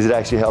 is it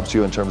actually helps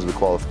you in terms of the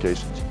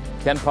qualifications.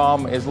 Ken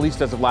Palm, at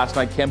least as of last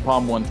night, Ken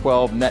Palm won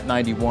 12, net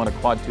 91, a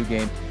quad 2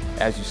 game,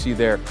 as you see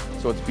there.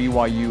 So it's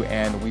BYU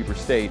and Weber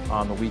State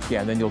on the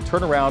weekend. Then you'll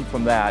turn around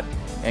from that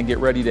and get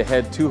ready to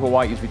head to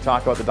Hawaii as we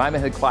talk about the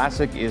Diamond Head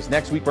Classic is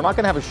next week. We're not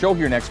going to have a show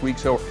here next week,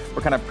 so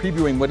we're kind of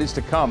previewing what is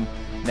to come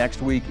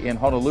next week in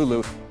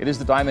Honolulu. It is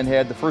the Diamond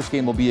Head. The first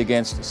game will be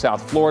against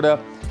South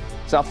Florida.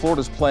 South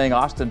Florida's playing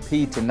Austin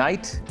Peay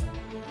tonight.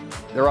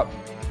 They're up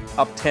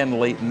 10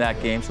 late in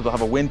that game, so they'll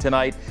have a win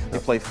tonight. They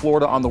play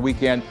Florida on the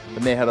weekend,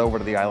 then they head over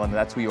to the island, and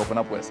that's who you open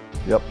up with.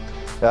 Yep,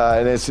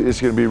 and it's going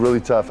to be really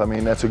tough. I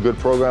mean, that's a good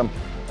program.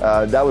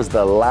 That was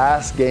the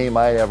last game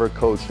I ever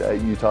coached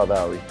at Utah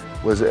Valley,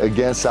 was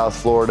against South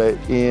Florida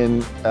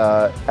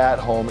at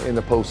home in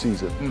the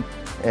postseason,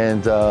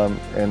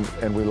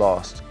 and we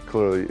lost.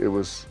 Clearly, it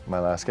was my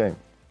last game.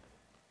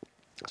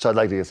 So I'd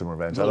like to get some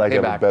revenge. I'd like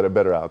to have a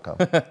better outcome.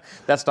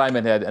 That's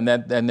Diamond Head, and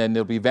then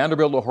it'll be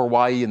Vanderbilt or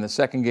Hawaii in the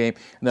second game,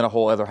 and then a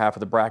whole other half of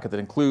the bracket that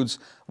includes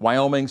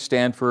Wyoming,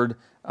 Stanford,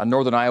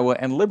 Northern Iowa,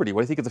 and Liberty.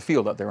 What do you think of the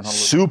field out there in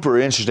Honolulu? Super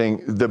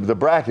interesting. The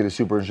bracket is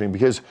super interesting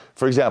because,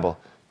 for example,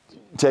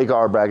 take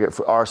our bracket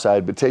for our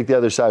side, but take the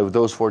other side with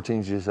those 4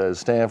 teams you said: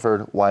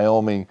 Stanford,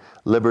 Wyoming,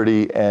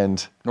 Liberty,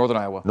 and Northern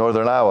Iowa.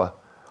 Northern Iowa.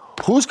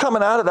 Who's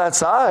coming out of that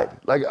side?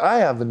 Like, I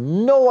have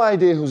no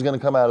idea who's going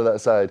to come out of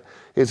that side.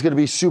 It's going to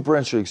be super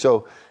interesting.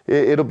 So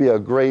it'll be a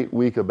great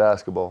week of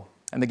basketball.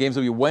 And the games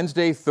will be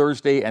Wednesday,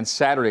 Thursday, and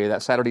Saturday.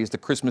 That Saturday is the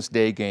Christmas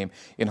Day game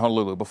in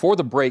Honolulu. Before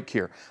the break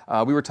here,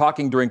 we were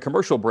talking during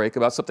commercial break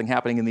about something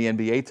happening in the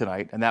NBA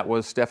tonight, and that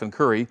was Stephen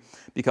Curry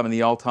becoming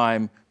the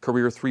all-time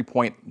career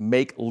three-point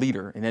make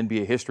leader in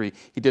NBA history.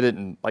 He did it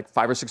in like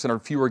 500 or 600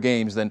 fewer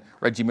games than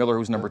Reggie Miller,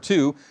 who's number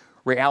 2.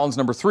 Ray Allen's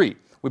number 3.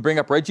 We bring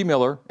up Reggie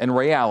Miller and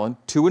Ray Allen,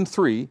 2 and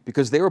 3,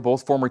 because they were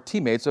both former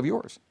teammates of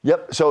yours.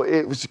 Yep, so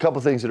it was a couple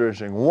things that are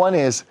interesting. One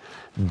is,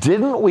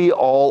 didn't we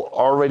all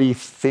already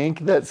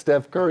think that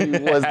Steph Curry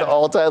was the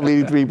all-time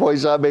leading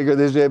three-point shot maker in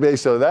this NBA?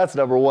 So that's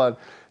number 1.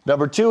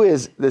 Number 2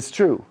 is, that's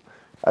true.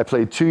 I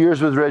played 2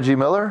 years with Reggie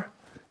Miller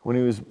when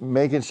he was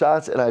making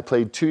shots, and I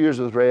played 2 years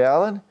with Ray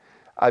Allen.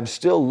 I'm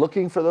still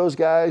looking for those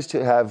guys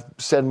to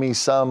send me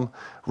some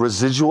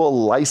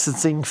residual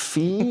licensing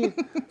fee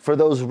for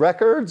those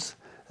records.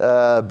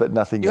 But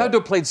nothing You yet. had to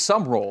have played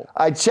some role.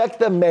 I checked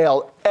the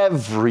mail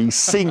every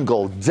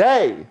single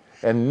day,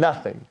 and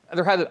nothing.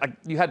 You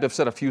had to have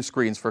set a few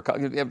screens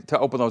to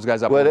open those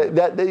guys up.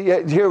 But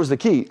here was the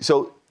key.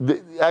 So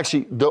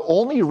actually, the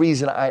only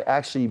reason I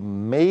actually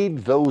made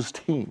those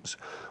teams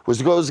was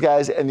because those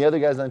guys and the other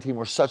guys on the team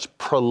were such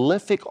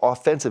prolific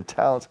offensive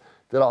talents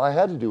that all I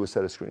had to do was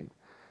set a screen.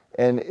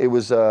 And it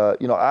was,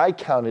 I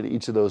counted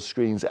each of those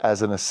screens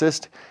as an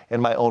assist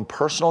in my own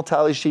personal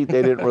tally sheet.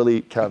 They didn't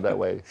really count that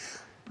way.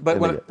 But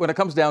when it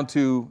comes down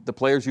to the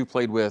players you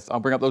played with,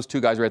 I'll bring up those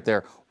 2 guys right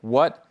there.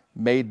 What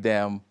made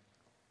them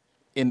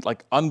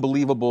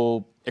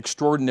unbelievable,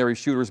 extraordinary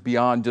shooters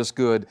beyond just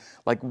good?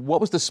 Like,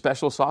 what was the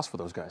special sauce for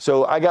those guys?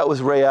 So I got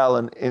with Ray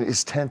Allen in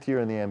his 10th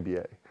year in the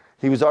NBA.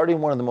 He was already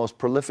one of the most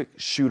prolific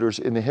shooters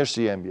in the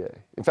history of the NBA.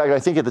 In fact,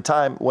 I think at the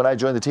time when I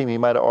joined the team, he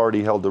might have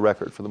already held the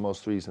record for the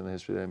most threes in the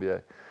history of the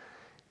NBA.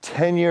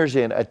 10 years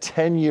in, a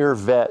 10-year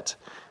vet,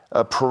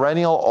 a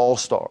perennial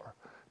all-star.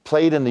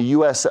 Played in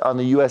the on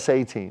the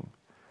USA team,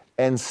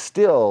 and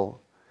still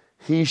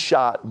he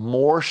shot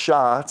more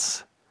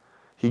shots.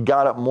 He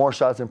got up more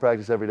shots in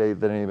practice every day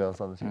than anybody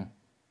else on the team.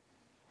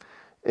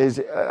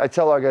 I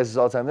tell our guys this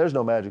all the time: there's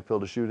no magic pill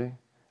to shooting.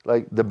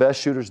 Like, the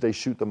best shooters, they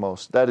shoot the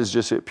most. That is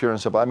just it, pure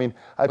and simple. I mean,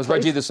 was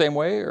Reggie the same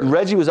way? Or?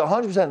 Reggie was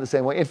 100% the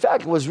same way. In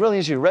fact, it was really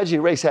interesting. Reggie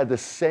and Race had the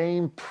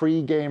same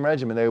pre-game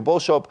regimen. They would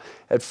both show up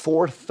at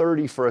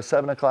 4:30 for a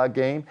 7 o'clock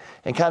game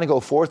and kind of go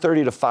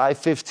 4:30 to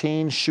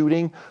 5:15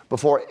 shooting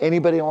before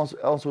anybody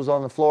else was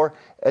on the floor.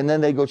 And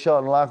then they'd go chill out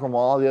in the locker room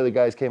while all the other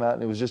guys came out,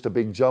 and it was just a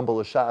big jumble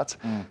of shots.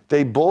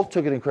 They both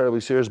took it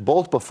incredibly serious,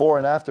 both before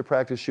and after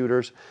practice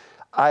shooters.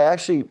 I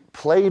actually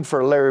played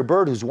for Larry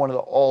Bird, who's one of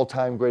the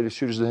all-time greatest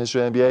shooters in the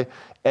history of the NBA,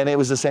 and it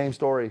was the same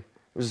story. It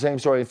was the same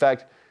story. In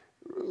fact,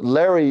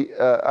 Larry,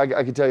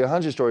 I could tell you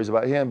 100 stories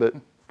about him, but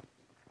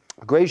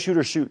great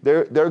shooters shoot.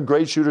 They're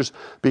great shooters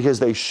because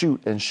they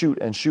shoot and shoot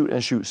and shoot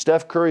and shoot.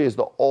 Steph Curry is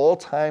the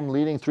all-time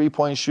leading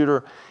three-point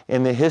shooter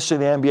in the history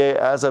of the NBA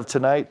as of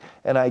tonight,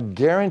 and I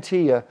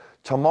guarantee you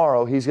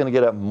tomorrow he's going to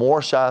get up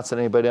more shots than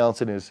anybody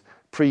else in his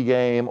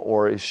pregame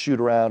or his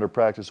shoot-around or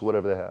practice,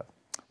 whatever they have.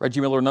 Reggie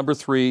Miller, number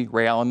 3,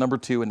 Ray Allen, number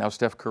 2, and now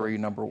Steph Curry,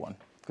 number 1.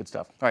 Good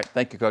stuff. All right,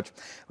 thank you, Coach.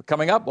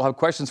 Coming up, we'll have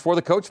questions for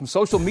the coach from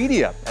social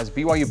media as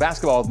BYU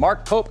basketball with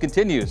Mark Pope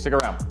continues. Stick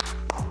around.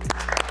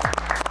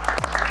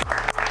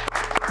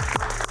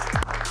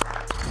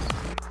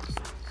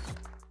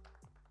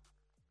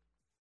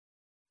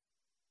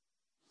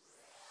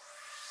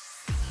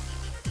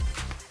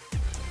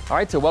 All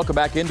right, so welcome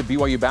back into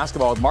BYU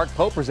basketball with Mark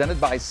Pope, presented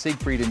by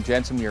Siegfried and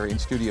Jensen. We are in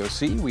Studio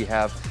C. We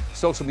have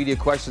social media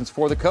questions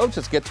for the coach.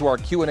 Let's get to our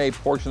Q&A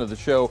portion of the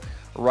show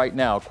right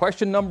now.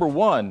 Question number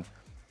 1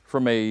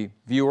 from a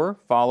viewer,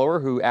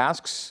 follower, who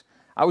asks,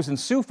 I was in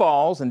Sioux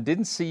Falls and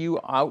didn't see you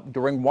out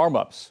during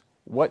warm-ups.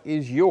 What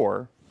is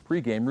your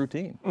pregame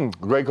routine?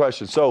 Great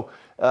question. So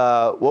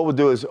what we'll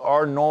do is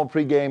our normal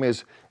pregame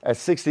is at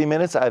 60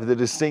 minutes. I have the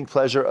distinct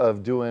pleasure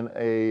of doing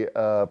a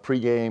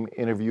pregame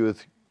interview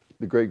with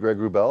the great Greg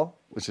Wrubell,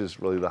 which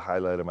is really the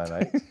highlight of my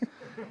night.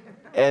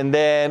 And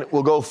then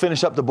we'll go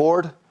finish up the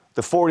board,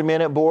 the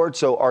 40-minute board.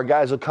 So our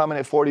guys will come in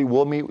at 40.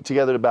 We'll meet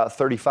together at about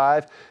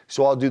 35.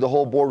 So I'll do the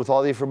whole board with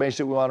all the information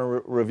that we want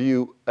to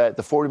review at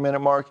the 40-minute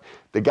mark.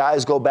 The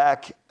guys go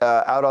back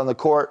out on the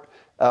court.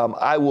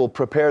 I will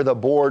prepare the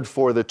board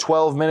for the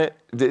 12-minute.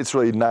 It's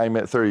really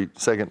 9-minute,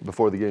 30-second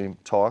before the game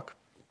talk.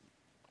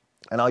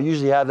 And I'll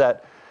usually have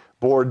that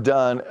board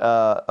done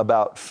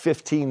about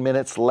 15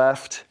 minutes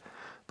left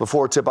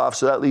before tip-off,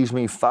 so that leaves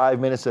me 5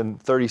 minutes and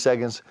 30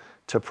 seconds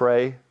to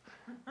pray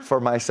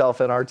for myself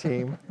and our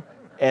team.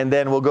 And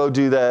then we'll go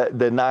do the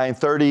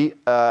 9:30,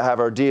 have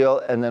our deal,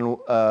 and then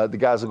the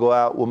guys will go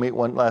out. We'll meet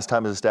one last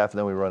time as a staff, and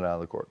then we run out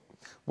of the court.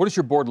 What does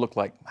your board look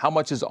like? How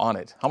much is on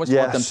it? How much do you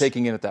want them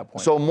taking in at that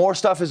point? So more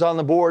stuff is on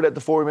the board at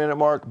the 40-minute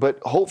mark, but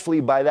hopefully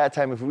by that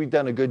time, if we've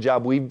done a good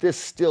job, we've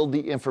distilled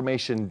the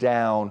information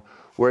down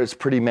where it's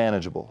pretty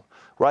manageable.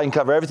 Where I can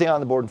cover everything on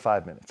the board in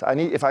 5 minutes.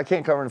 If I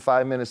can't cover in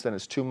 5 minutes, then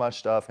it's too much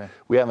stuff. Okay.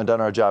 We haven't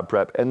done our job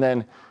prep. And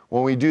then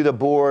when we do the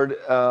board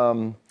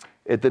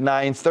at the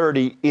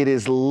 9:30, it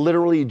is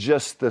literally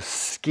just the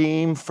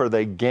scheme for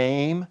the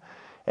game.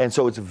 And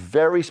so it's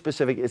very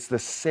specific. It's the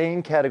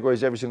same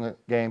categories every single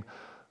game.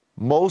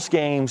 Most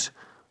games,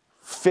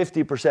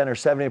 50% or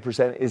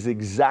 70% is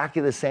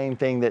exactly the same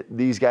thing that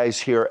these guys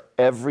hear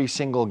every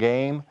single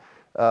game.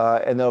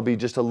 And there'll be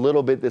just a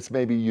little bit that's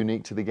maybe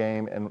unique to the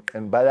game.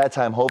 And by that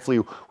time, hopefully,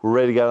 we're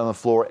ready to get on the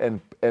floor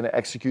and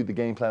execute the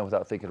game plan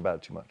without thinking about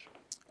it too much.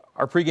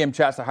 Our pregame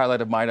chat's the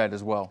highlight of my night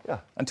as well. Yeah.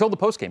 Until the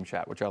postgame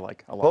chat, which I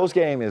like a lot.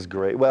 Postgame is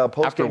great. Well,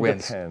 After postgame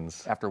wins.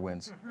 depends. After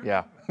wins,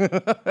 yeah.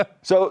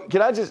 So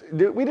can I just,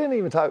 we didn't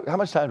even talk, how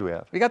much time do we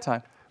have? We got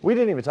time. We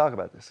didn't even talk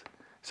about this.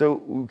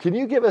 So can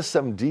you give us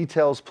some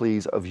details,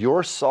 please, of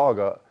your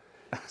saga?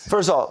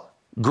 First of all,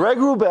 Greg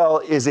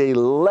Wrubell is a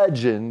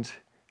legend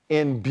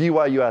in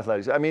BYU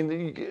athletics. I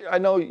mean, I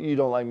know you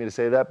don't like me to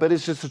say that, but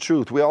it's just the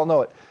truth. We all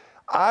know it.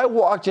 I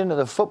walked into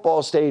the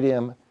football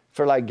stadium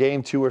for like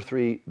game 2 or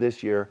 3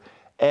 this year,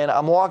 and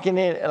I'm walking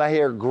in and I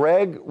hear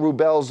Greg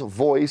Wrubell's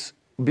voice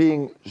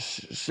being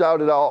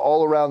shouted out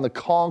all around the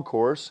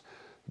concourse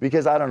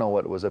because I don't know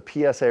what it was, a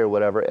PSA or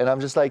whatever. And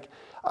I'm just like,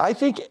 I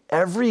think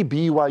every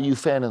BYU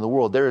fan in the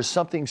world, there is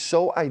something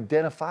so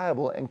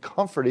identifiable and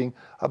comforting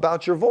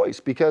about your voice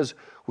because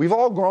we've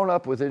all grown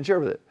up with it and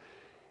shared with it.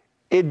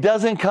 It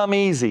doesn't come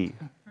easy.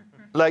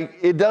 Like,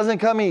 it doesn't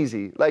come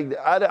easy. Like,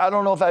 I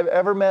don't know if I've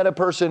ever met a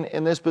person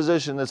in this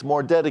position that's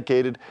more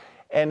dedicated,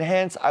 and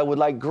hence I would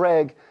like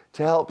Greg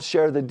to help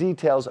share the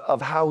details of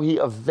how he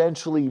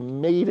eventually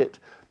made it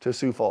to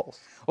Sioux Falls.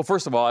 Well,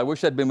 first of all, I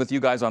wish I'd been with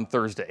you guys on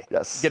Thursday.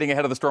 Yes. Getting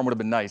ahead of the storm would have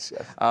been nice.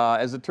 Yes.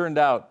 As it turned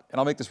out, and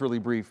I'll make this really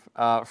brief,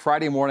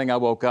 Friday morning I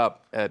woke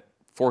up at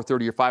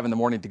 4:30 or 5 in the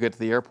morning to get to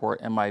the airport,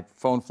 and my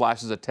phone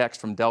flashes a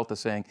text from Delta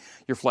saying,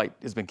 your flight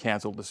has been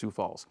canceled to Sioux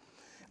Falls.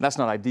 And that's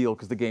not ideal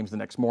because the game's the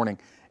next morning.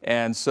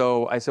 And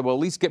so I said, well,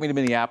 at least get me to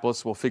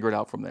Minneapolis. We'll figure it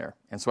out from there.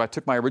 And so I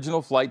took my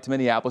original flight to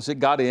Minneapolis. It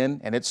got in,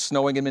 and it's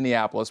snowing in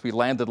Minneapolis. We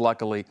landed,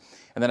 luckily.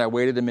 And then I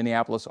waited in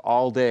Minneapolis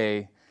all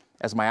day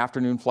as my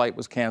afternoon flight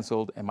was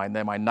canceled and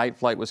then my night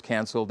flight was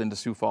canceled into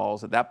Sioux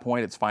Falls. At that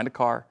point, it's find a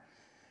car.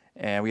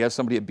 And we have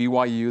somebody at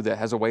BYU that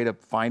has a way to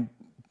find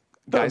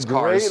guys'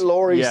 cars. Great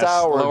Lori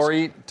Sowers.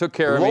 Lori took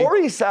care of me.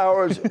 Lori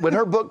Sowers, when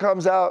her book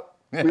comes out,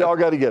 we all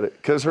got to get it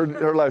because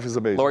her life is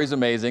amazing. Lori's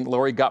amazing.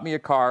 Lori got me a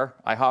car.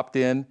 I hopped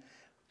in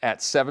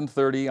at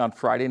 7:30 on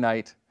Friday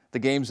night. The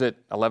game's at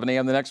 11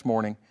 a.m. the next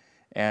morning,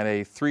 and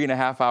a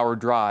 3.5-hour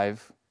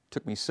drive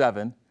took me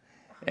 7.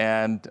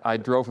 And I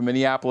drove from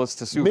Minneapolis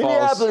to Sioux Falls.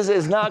 Minneapolis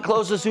is not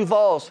close to Sioux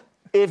Falls.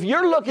 If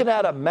you're looking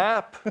at a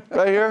map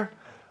right here,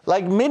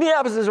 like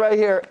Minneapolis is right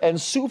here,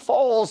 and Sioux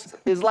Falls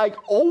is like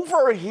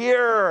over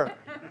here.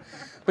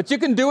 But you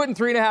can do it in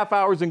 3.5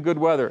 hours in good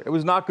weather. It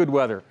was not good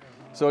weather.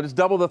 So just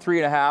double the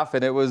 3.5,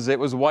 and it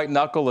was white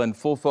knuckle and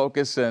full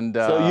focus. And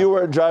so you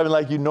weren't driving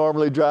like you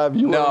normally drive.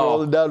 You weren't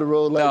rolling down the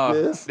road like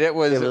this. It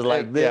was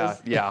like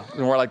this. Yeah,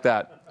 more like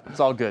that. It's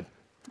all good.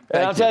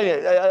 And I'll tell you,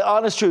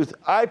 honest truth,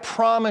 I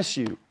promise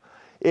you,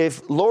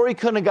 if Lori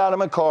couldn't have got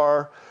him a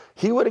car,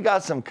 he would have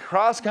got some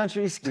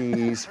cross-country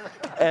skis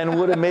and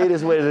would have made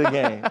his way to the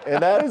game.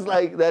 And that is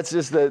like, that's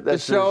just the... The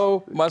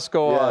show must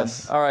go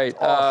Yes. on. All right.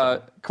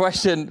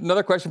 Awesome.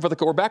 Another question for the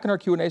coach. We're back in our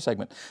Q&A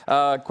segment.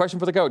 Question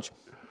for the coach.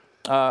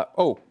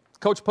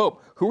 Coach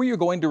Pope, who are you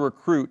going to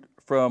recruit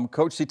from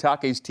Coach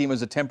Sitake's team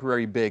as a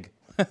temporary big?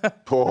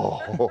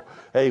 Oh,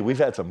 hey, we've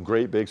had some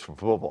great bigs from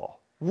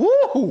football.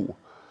 Woo!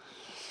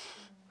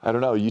 I don't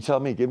know. You tell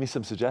me. Give me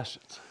some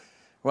suggestions.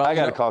 Well, I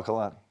got to call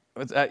Kalani.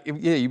 He's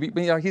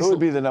Who would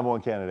be the number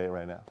one candidate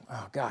right now?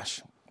 Oh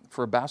gosh,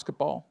 for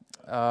basketball,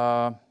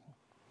 I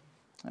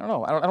don't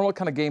know. I don't know what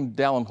kind of game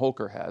Dallin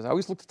Holker has. I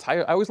always looked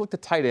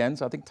at tight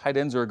ends. I think tight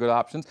ends are good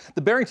options.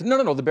 The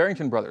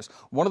Barrington brothers.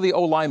 One of the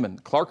O-linemen,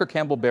 Clark or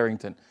Campbell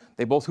Barrington.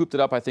 They both hooped it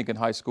up, I think, in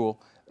high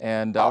school.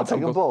 And I'll take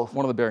them both.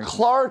 One of the Barrington.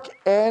 Clark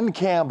and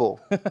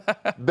Campbell.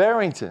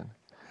 Barrington.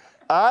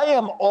 I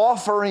am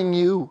offering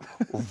you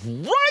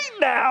right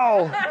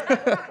now.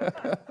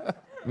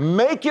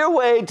 Make your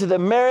way to the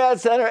Marriott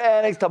Center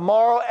Annex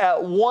tomorrow at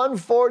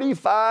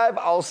 1:45.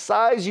 I'll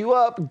size you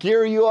up,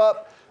 gear you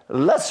up.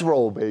 Let's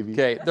roll, baby.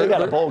 Okay, they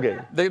got a bowl game.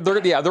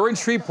 They're in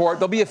Shreveport.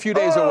 They'll be a few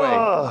days away.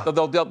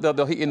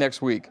 They'll hit you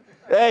next week.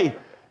 Hey,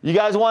 you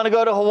guys want to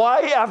go to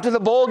Hawaii after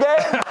the bowl game?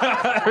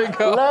 There we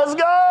go. Let's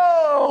go.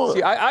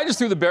 See, I just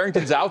threw the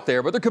Barringtons out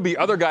there, but there could be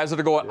other guys that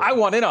are going, I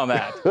want in on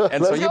that.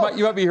 And so you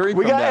might be hearing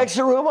from them. We got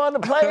extra room on the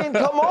plane.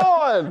 Come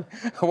on.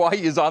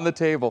 Hawaii is on the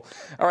table.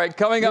 All right,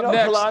 coming up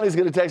next. Kalani's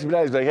going to text me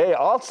now. He's like, hey,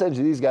 I'll send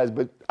you these guys,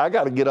 but I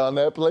got to get on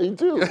that plane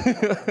too.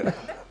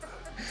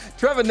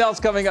 Trevin Knell's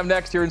coming up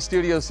next here in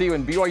Studio C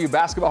when BYU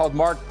Basketball with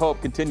Mark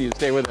Pope continues.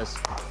 Stay with us.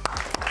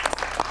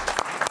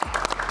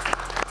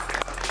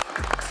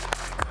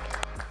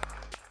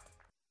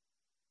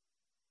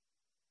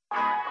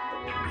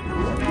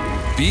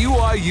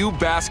 BYU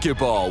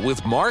Basketball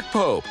with Mark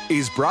Pope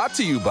is brought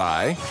to you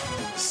by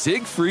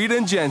Siegfried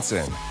and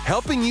Jensen,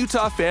 helping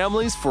Utah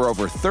families for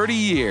over 30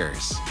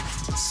 years.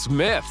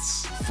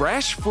 Smith's,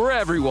 fresh for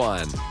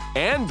everyone.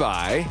 And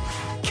by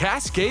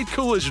Cascade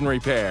Collision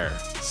Repair,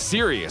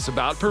 serious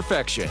about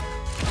perfection.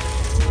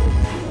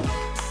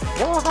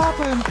 What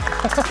happened?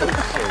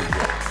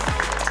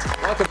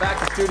 Welcome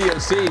back to Studio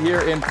C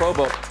here in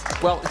Provo.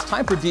 Well, it's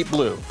time for Deep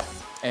Blue.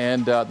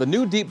 And the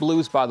new Deep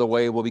Blues, by the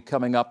way, will be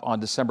coming up on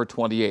December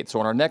 28th. So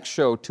on our next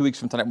show, 2 weeks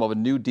from tonight, we'll have a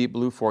new Deep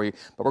Blue for you.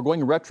 But we're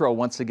going retro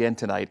once again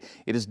tonight.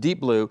 It is Deep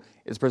Blue.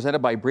 It's presented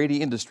by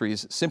Brady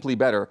Industries, Simply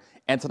Better.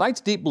 And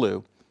tonight's Deep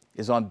Blue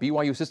is on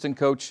BYU assistant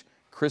coach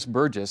Chris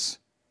Burgess.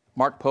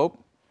 Mark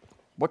Pope,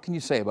 what can you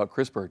say about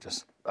Chris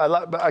Burgess?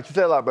 I can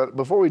say a lot, but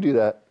before we do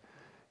that,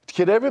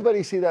 can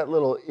everybody see that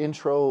little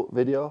intro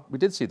video? We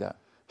did see that.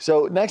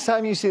 So next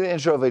time you see the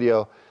intro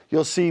video,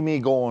 you'll see me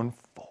going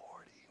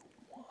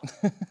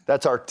 41.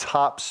 That's our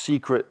top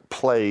secret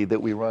play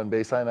that we run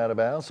baseline out of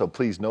bounds. So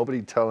please,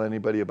 nobody tell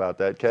anybody about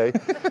that, okay?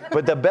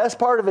 But the best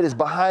part of it is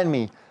behind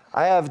me.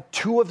 I have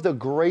two of the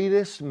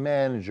greatest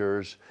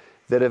managers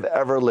that have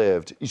ever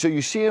lived. So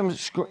you see them,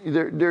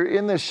 they're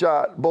in this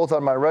shot, both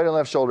on my right and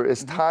left shoulder.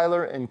 It's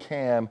Tyler and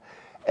Cam.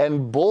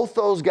 And both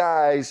those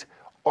guys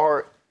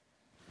are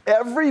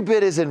every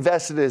bit as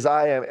invested as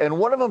I am. And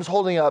one of them's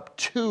holding up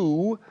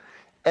 2,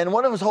 and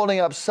one of them's holding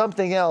up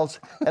something else.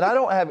 And I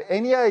don't have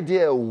any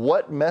idea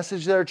what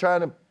message they're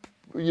trying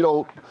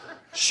to,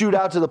 shoot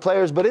out to the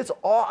players. But it's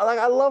all, like,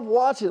 I love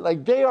watching it.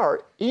 Like, they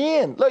are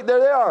in. Look, there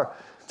they are.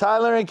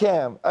 Tyler and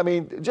Cam. I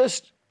mean,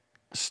 just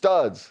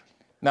studs.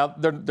 Now,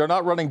 they're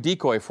not running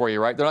decoy for you,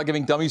 right? They're not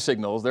giving dummy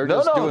signals. They're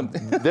just doing...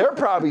 They're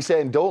probably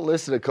saying, don't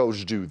listen to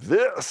Coach, do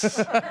this.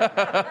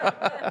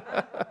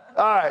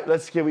 All right,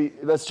 let's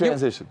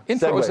transition.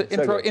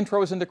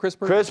 Intros into Chris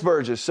Burgess. Chris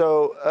Burgess.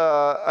 So,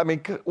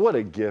 what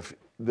a gift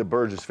the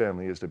Burgess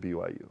family is to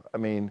BYU. I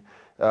mean,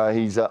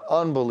 he's an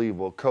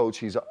unbelievable coach.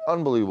 He's an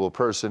unbelievable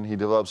person. He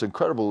develops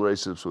incredible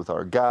relationships with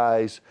our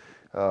guys.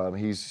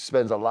 He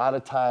spends a lot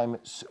of time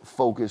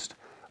focused.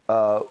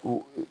 A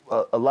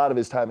lot of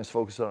his time is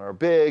focused on our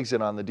bigs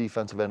and on the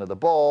defensive end of the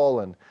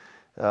ball.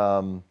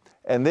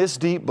 And this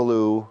Deep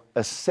Blue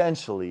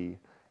essentially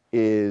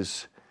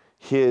is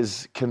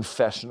his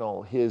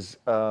confessional, his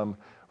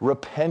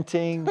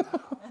repenting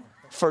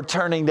for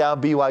turning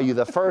down BYU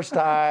the first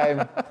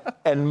time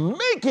and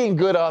making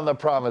good on the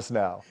promise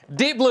now.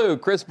 Deep Blue,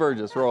 Chris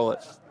Burgess, roll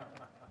it.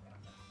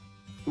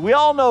 We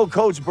all know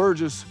Coach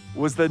Burgess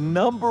was the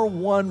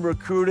 #1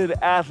 recruited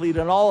athlete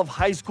in all of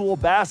high school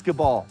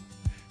basketball.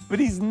 But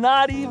he's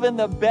not even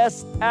the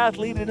best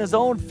athlete in his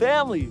own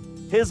family.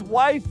 His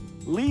wife,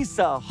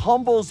 Lisa,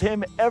 humbles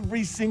him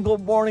every single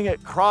morning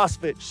at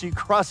CrossFit. She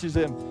crushes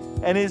him.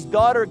 And his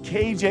daughter,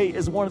 KJ,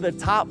 is one of the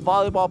top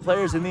volleyball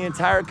players in the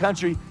entire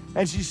country,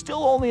 and she's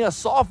still only a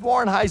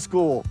sophomore in high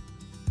school.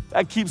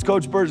 That keeps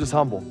Coach Burgess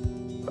humble.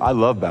 I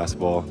love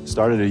basketball.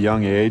 Started at a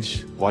young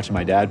age, watching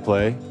my dad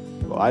play.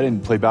 Well, I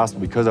didn't play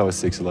basketball because I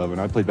was 6'11".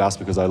 I played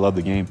basketball because I loved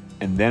the game,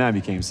 and then I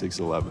became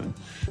 6'11".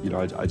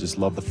 I just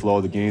love the flow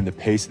of the game, the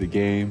pace of the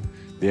game,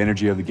 the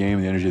energy of the game,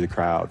 and the energy of the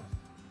crowd.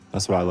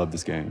 That's why I love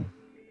this game.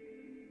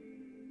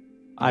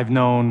 I've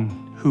known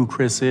who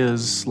Chris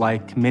is,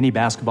 like many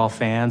basketball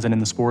fans and in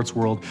the sports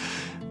world,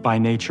 by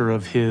nature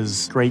of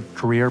his great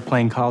career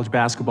playing college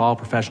basketball,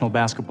 professional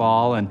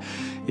basketball, and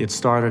it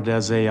started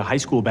as a high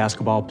school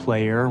basketball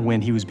player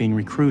when he was being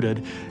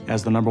recruited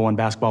as the #1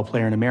 basketball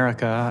player in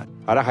America.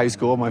 Out of high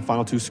school, my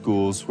final two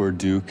schools were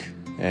Duke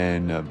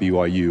and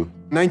BYU.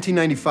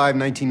 1995,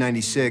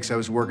 1996, I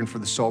was working for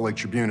the Salt Lake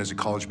Tribune as a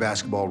college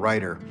basketball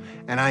writer,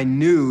 and I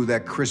knew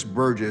that Chris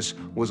Burgess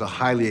was a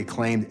highly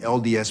acclaimed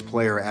LDS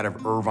player out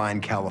of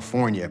Irvine,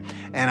 California,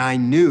 and I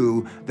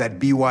knew that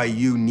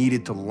BYU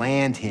needed to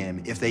land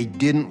him. If they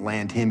didn't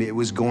land him, it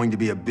was going to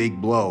be a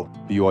big blow.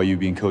 BYU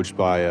being coached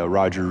by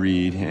Roger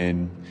Reed,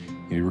 and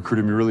he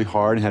recruited me really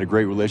hard and had a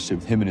great relationship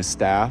with him and his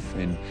staff,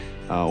 and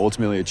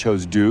ultimately I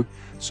chose Duke.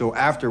 So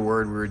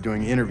afterward, we were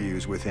doing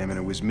interviews with him, and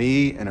it was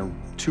me and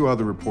two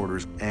other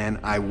reporters, and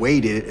I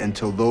waited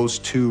until those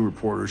two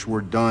reporters were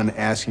done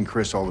asking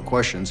Chris all the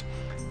questions,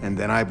 and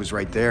then I was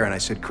right there, and I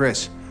said,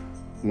 Chris,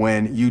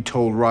 when you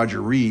told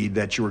Roger Reed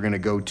that you were gonna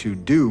go to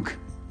Duke,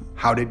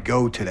 how did it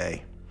go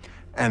today?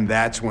 And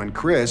that's when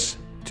Chris,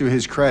 to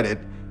his credit,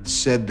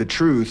 said the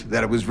truth,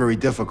 that it was very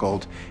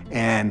difficult,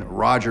 and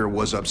Roger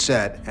was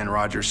upset, and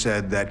Roger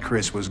said that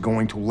Chris was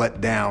going to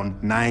let down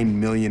 9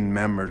 million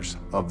members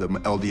of the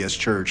LDS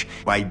Church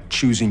by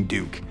choosing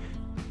Duke.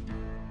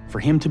 For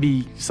him to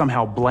be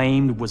somehow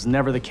blamed was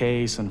never the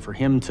case, and for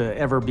him to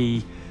ever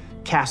be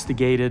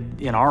castigated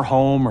in our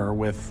home or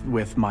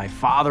with my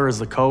father as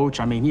the coach,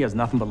 I mean, he has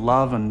nothing but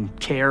love and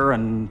care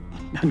and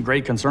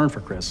great concern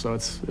for Chris, so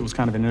it was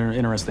kind of an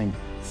interesting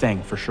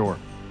thing for sure.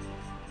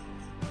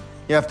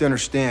 You have to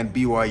understand,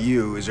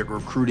 BYU is a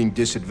recruiting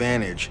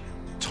disadvantage.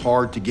 It's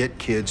hard to get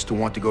kids to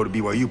want to go to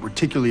BYU,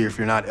 particularly if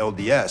you're not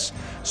LDS.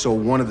 So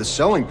one of the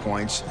selling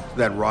points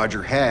that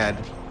Roger had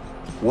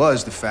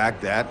was the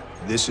fact that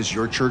this is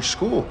your church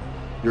school.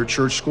 Your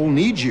church school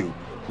needs you.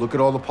 Look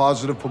at all the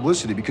positive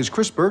publicity, because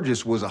Chris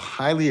Burgess was a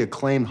highly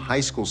acclaimed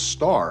high school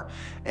star.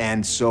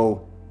 And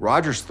so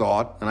Roger's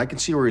thought, and I can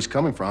see where he's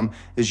coming from,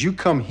 is you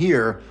come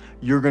here,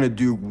 you're gonna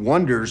do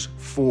wonders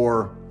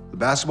for the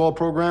basketball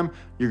program,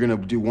 you're gonna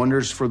do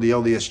wonders for the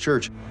LDS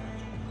Church.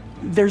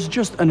 There's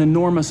just an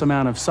enormous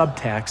amount of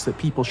subtext that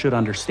people should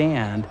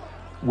understand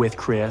with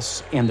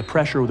Chris and the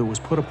pressure that was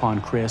put upon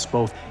Chris,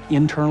 both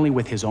internally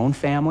with his own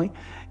family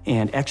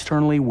and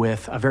externally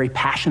with a very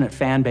passionate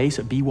fan base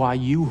at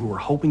BYU who were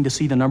hoping to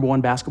see the #1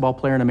 basketball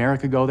player in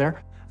America go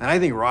there. And I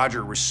think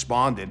Roger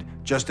responded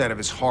just out of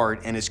his heart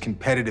and his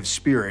competitive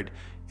spirit,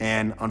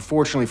 and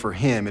unfortunately for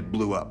him, it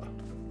blew up.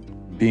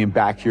 Being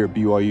back here at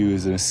BYU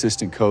as an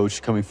assistant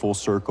coach, coming full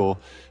circle,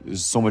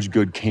 there's so much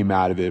good came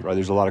out of it, right?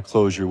 There's a lot of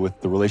closure with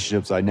the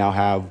relationships I now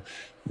have,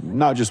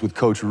 not just with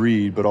Coach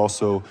Reed, but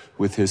also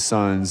with his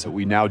sons.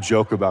 We now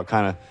joke about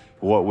kind of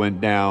what went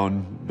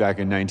down back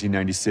in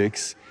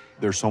 1996.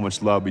 There's so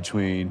much love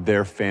between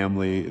their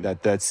family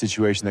that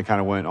situation that kind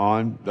of went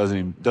on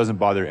doesn't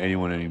bother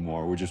anyone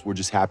anymore. We're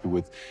just happy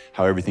with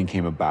how everything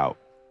came about.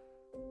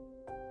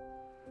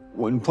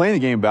 When playing the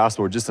game of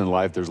basketball, or just in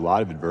life, there's a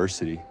lot of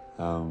adversity.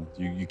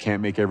 You can't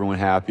make everyone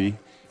happy.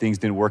 Things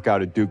didn't work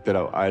out at Duke that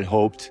I'd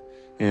hoped.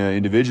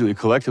 Individually,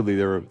 collectively,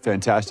 they were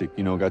fantastic.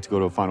 You know, got to go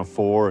to a Final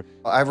Four.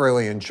 I've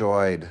really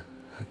enjoyed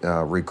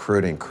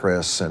recruiting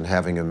Chris and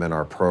having him in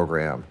our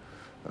program.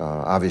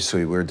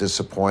 Obviously, we were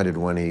disappointed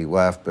when he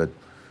left, but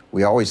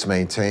we always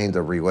maintained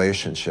a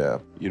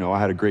relationship. You know,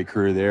 I had a great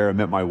career there. I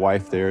met my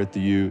wife there at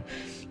the U.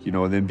 You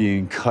know, and then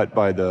being cut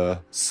by the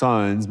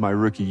Suns my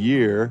rookie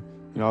year,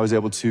 you know, I was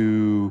able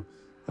to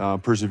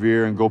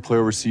persevere and go play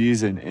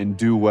overseas and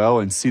do well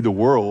and see the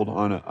world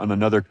on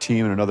another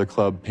team and another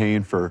club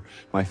paying for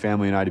my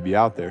family and I to be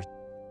out there.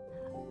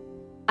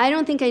 I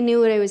don't think I knew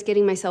what I was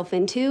getting myself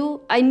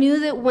into. I knew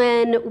that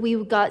when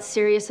we got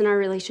serious in our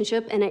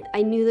relationship and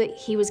I knew that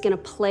he was gonna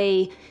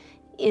play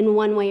in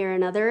one way or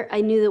another,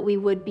 I knew that we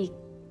would be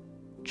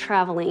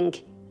traveling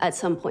at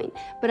some point.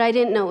 But I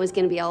didn't know it was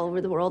gonna be all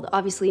over the world.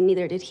 Obviously,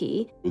 neither did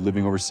he.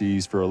 Living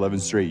overseas for 11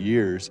 straight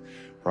years,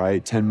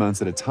 right, 10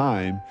 months at a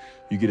time,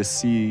 you get to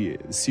see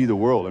the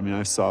world. I mean,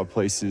 I saw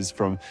places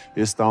from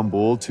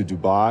Istanbul to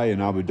Dubai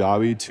and Abu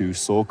Dhabi to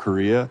Seoul,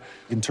 Korea.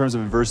 In terms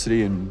of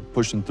adversity and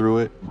pushing through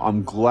it,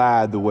 I'm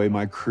glad the way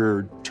my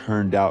career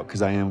turned out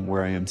because I am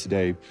where I am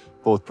today,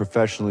 both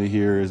professionally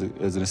here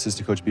as an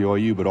assistant coach at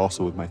BYU, but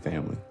also with my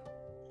family.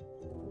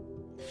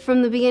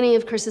 From the beginning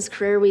of Chris's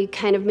career, we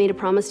kind of made a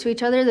promise to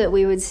each other that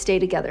we would stay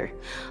together.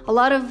 A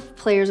lot of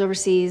players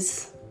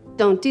overseas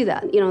don't do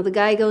that. You know, the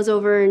guy goes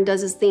over and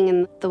does his thing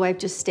and the wife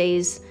just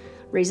stays,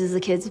 raises the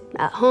kids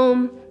at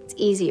home. It's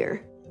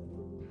easier.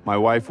 My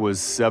wife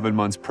was 7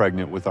 months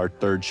pregnant with our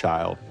third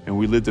child, and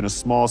we lived in a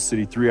small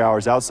city 3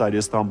 hours outside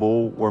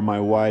Istanbul where my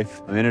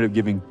wife ended up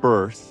giving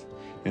birth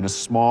in a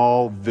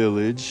small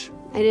village.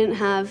 I didn't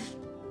have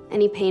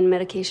any pain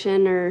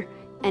medication or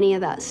any of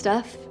that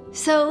stuff.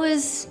 So it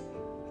was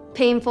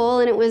painful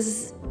and it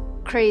was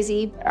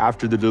crazy.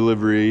 After the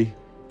delivery,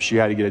 she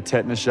had to get a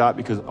tetanus shot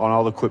because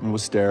all the equipment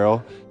was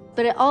sterile.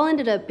 But it all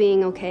ended up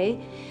being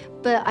okay.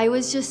 But I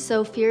was just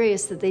so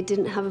furious that they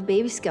didn't have a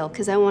baby scale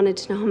because I wanted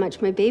to know how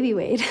much my baby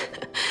weighed.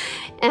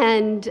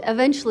 And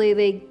eventually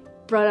they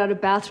brought out a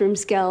bathroom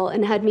scale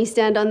and had me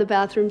stand on the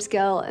bathroom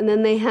scale, and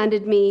then they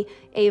handed me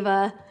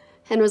Ava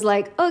and was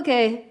like,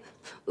 okay,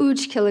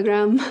 each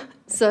kilogram.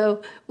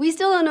 So we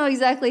still don't know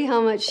exactly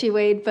how much she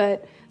weighed,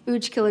 but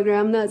each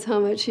kilogram, that's how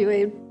much she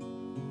weighed.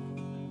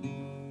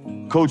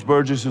 Coach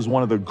Burgess is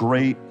one of the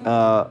great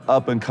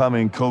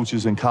up-and-coming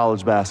coaches in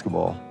college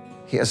basketball.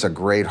 He has a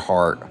great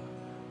heart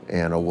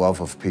and a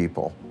love of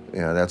people.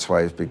 That's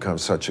why he's become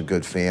such a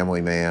good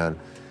family man,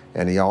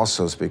 and he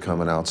also has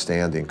become an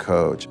outstanding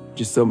coach.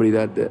 Just somebody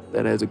that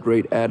has a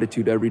great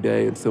attitude every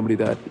day, and somebody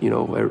that,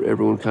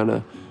 everyone kind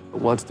of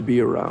wants to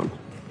be around.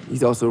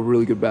 He's also a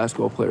really good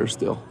basketball player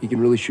still. He can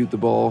really shoot the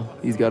ball.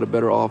 He's got a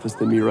better offense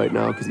than me right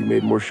now because he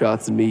made more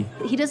shots than me.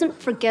 He doesn't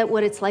forget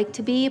what it's like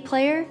to be a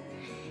player,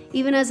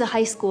 even as a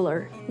high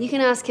schooler. You can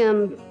ask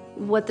him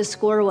what the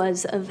score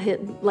was of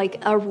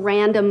like a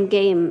random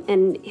game,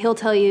 and he'll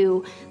tell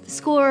you the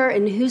score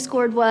and who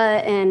scored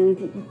what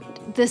and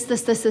this.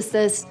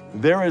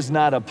 There is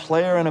not a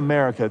player in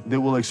America that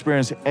will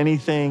experience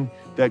anything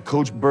that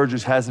Coach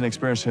Burgess hasn't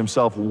experienced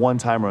himself one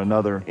time or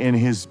another in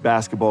his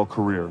basketball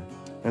career.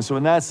 And so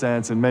in that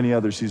sense, and many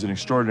others, he's an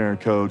extraordinary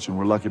coach, and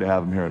we're lucky to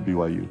have him here at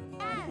BYU.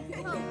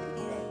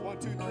 1,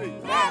 2, 3.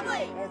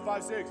 Family. 4,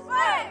 5, 6.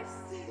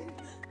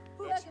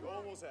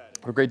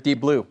 We're great deep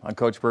blue on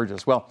Coach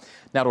Burgess. Well,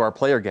 now to our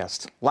player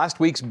guest.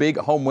 Last week's big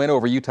home win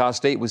over Utah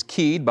State was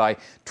keyed by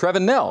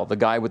Trevin Knell, the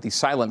guy with the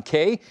silent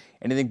K.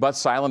 Anything but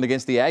silent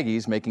against the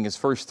Aggies, making his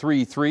first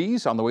 3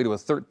 threes on the way to a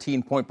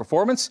 13-point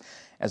performance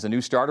as a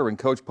new starter in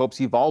Coach Pope's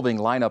evolving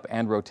lineup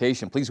and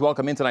rotation. Please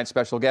welcome in tonight's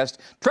special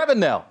guest, Trevin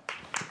Knell.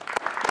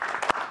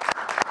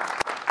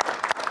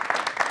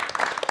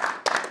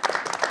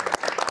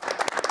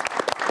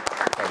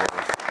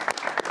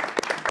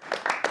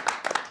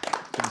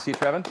 Good to see you,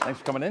 Trevin. Thanks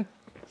for coming in.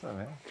 What's up,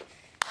 man?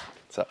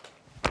 What's up?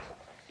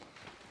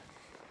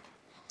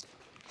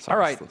 Sorry, all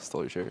right.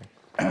 Stole your shirt.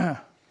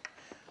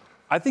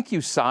 I think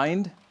you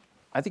signed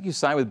with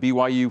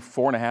BYU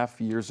 4.5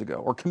 years ago,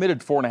 or committed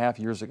 4.5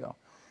 years ago.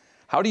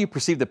 How do you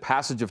perceive the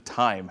passage of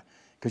time?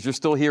 Because you're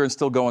still here and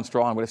still going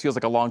strong, but it feels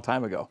like a long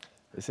time ago.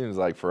 It seems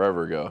like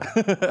forever ago.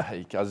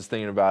 I was just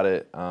thinking about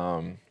it.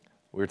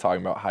 We were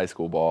talking about high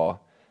school ball,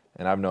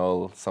 and I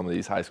know some of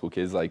these high school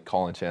kids like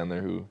Colin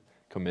Chandler who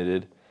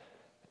committed,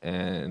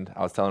 and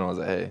I was telling him, I was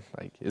like, hey,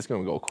 like it's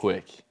gonna go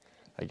quick.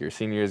 Like your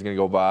senior year is gonna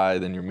go by,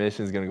 then your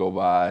mission's gonna go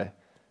by,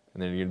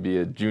 and then you're gonna be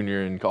a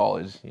junior in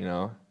college,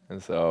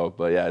 And so,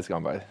 but yeah, it's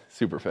gone by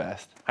super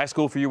fast. High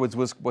school for you was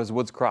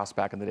Woods Cross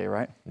back in the day,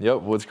 right?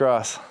 Yep, Woods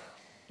Cross.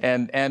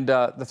 And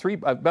the three.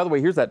 By the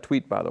way, here's that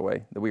tweet. By the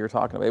way, that we were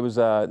talking about. It was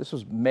this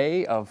was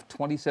May of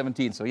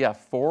 2017. So yeah,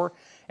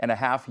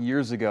 4.5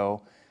 years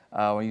ago,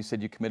 when you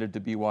said you committed to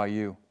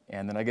BYU,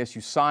 and then I guess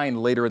you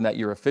signed later in that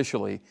year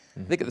officially.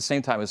 I think at the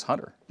same time as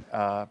Hunter.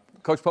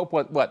 Coach Pope,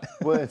 what?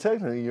 Well,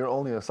 technically, you're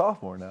only a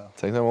sophomore now.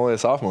 Technically, I'm only a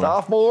sophomore.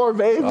 Sophomore,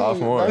 baby.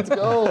 Sophomore. Let's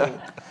go.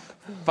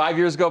 5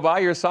 years go by,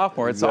 you're a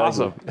sophomore. It's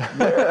awesome.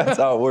 That's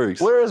how it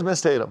works. Where is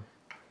Miss Tatum?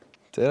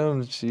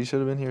 Tatum, she should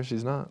have been here.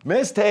 She's not.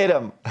 Miss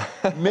Tatum.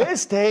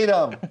 Miss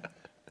Tatum.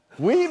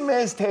 We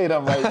miss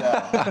Tatum right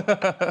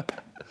now.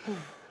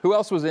 Who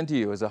else was into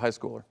you as a high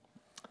schooler?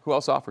 Who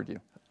else offered you?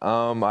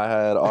 I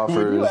had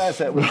offers. You asked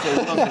that.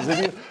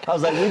 I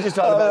was like, we just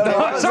talked about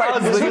that. Sorry.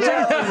 Is he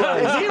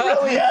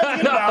really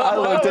asking about I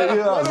looked at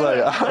you. I was like,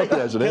 I don't think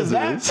I should answer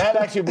this.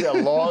 That'd actually be a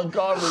long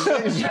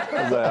conversation.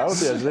 I was like, I don't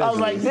think I should answer this. I was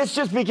like, this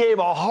just became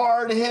a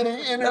hard-hitting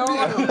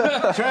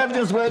interview. Trev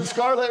just went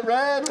scarlet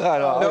red.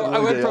 I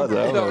went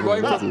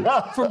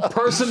from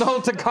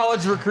personal to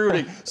college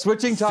recruiting,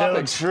 switching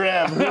topics. So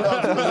Trev, who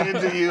else was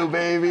into you,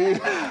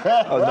 baby?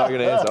 I was not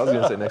going to answer. I was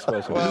going to say next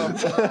question.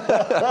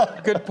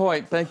 Well, good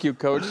point. Thank you,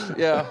 Coach.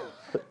 Yeah.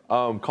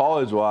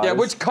 College-wise. Yeah,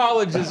 which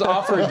colleges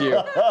offered you?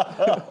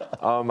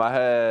 I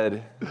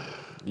had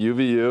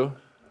UVU.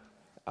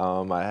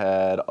 I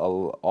had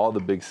all the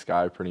Big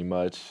Sky pretty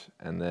much,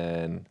 and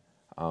then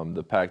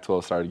the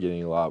Pac-12 started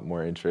getting a lot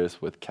more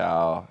interest with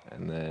Cal,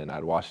 and then I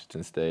had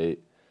Washington State.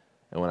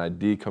 And when I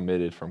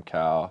decommitted from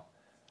Cal,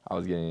 I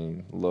was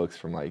getting looks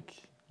from like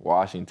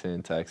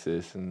Washington,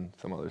 Texas, and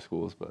some other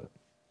schools, but.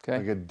 Okay.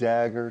 Like a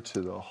dagger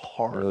to the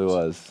heart. It really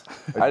was.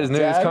 I just knew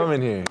he was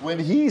coming here. When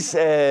he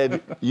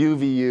said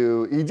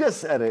UVU, he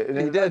just said it.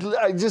 And he did.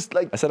 I just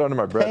like. I said it under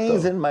my breath.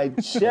 Pains though. in my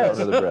chest.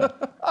 Under the breath.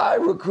 I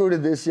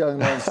recruited this young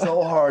man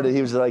so hard that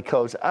he was like,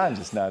 Coach, I'm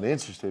just not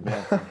interested,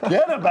 man.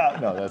 Forget about.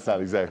 No, that's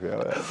not exactly how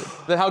it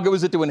happened. Then how good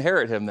was it to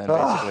inherit him then,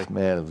 basically?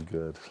 Man, it was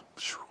good.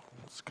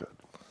 It's good.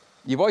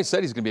 You've always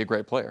said he's going to be a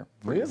great player.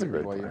 He is a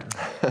great player.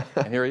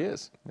 And here he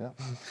is. Yeah.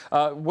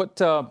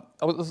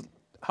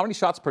 How many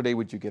shots per day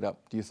would you get up,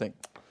 do you think?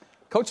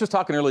 Coach was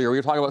talking earlier. We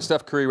were talking about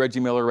Steph Curry,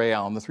 Reggie Miller, Ray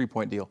Allen, the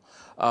three-point deal.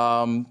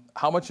 How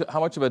much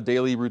of a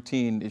daily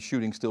routine is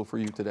shooting still for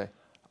you today?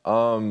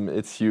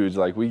 It's huge.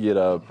 Like we get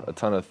up a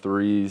ton of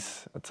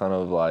threes, a ton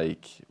of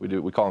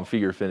we call them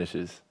figure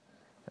finishes,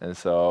 and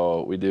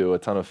so we do a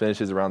ton of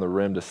finishes around the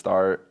rim to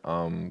start.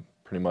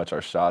 pretty much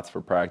our shots for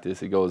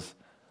practice. It goes,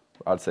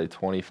 I'd say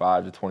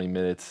 25 to 20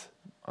 minutes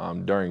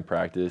during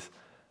practice,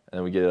 and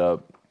then we get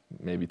up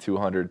maybe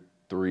 200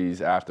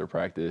 threes after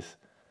practice.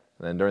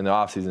 And then during the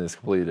off season, it's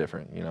completely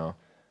different, you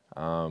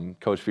know.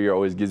 Coach Fear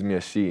always gives me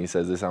a sheet. He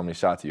says, this is how many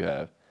shots you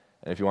have.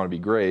 And if you want to be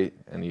great,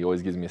 and he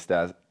always gives me a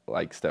stat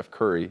like Steph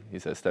Curry, he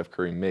says Steph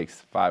Curry makes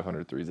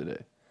 500 threes a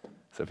day.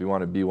 So if you want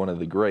to be one of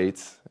the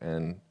greats,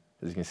 and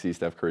as you can see,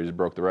 Steph Curry just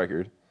broke the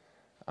record.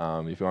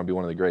 If you want to be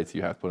one of the greats,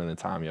 you have to put in the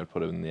time, you have to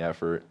put in the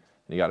effort,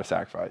 and you got to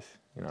sacrifice,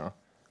 you know.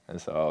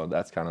 And so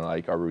that's kind of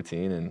like our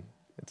routine, and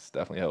it's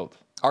definitely helped.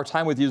 Our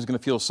time with you is going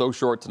to feel so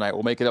short tonight.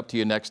 We'll make it up to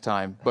you next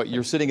time. But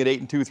you're sitting at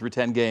 8-2 through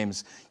 10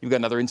 games. You've got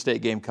another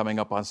in-state game coming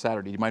up on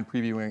Saturday. Do you mind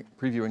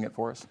previewing it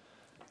for us?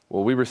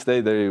 Well, Weber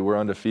State, they were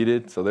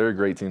undefeated, so they're a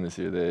great team this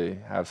year. They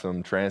have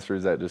some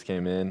transfers that just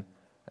came in,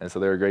 and so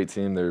they're a great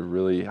team. They're a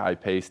really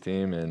high-paced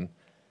team, and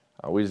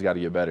we just got to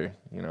get better.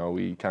 You know,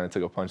 we kind of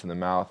took a punch in the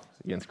mouth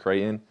against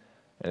Creighton,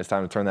 and it's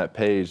time to turn that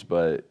page,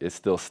 but it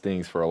still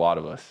stings for a lot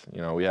of us.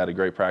 You know, we had a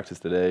great practice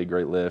today,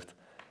 great lift,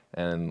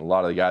 and a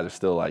lot of the guys are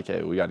still like,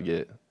 hey, we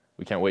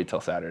can't wait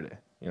till Saturday,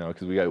 you know,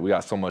 because we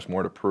got so much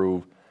more to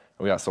prove, and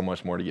we got so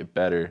much more to get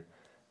better.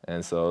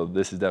 And so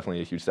this is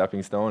definitely a huge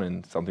stepping stone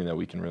and something that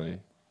we can really,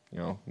 you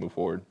know, move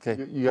forward.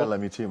 Okay, you got to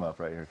let me team up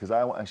right here because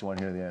I actually want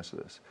to hear the answer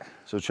to this.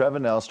 So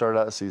Trevin Nell started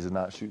out the season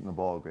not shooting the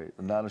ball great.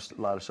 Not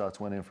a lot of shots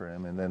went in for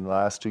him, and then the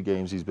last 2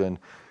 games he's been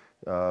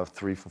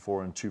 3 for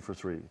 4 and 2 for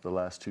 3 the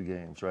last 2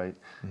 games, right?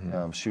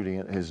 Mm-hmm. Shooting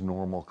at his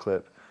normal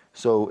clip.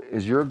 So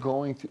as you're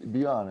going through,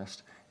 be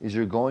honest, as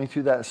you're going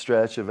through that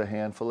stretch of a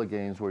handful of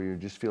games where you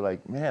just feel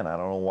like, man, I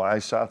don't know why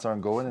shots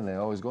aren't going and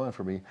they're always going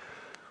for me.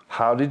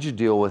 How did you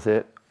deal with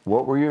it?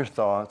 What were your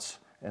thoughts,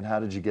 and how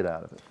did you get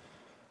out of it?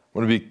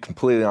 I'm going to be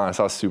completely honest,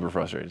 I was super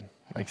frustrated,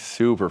 like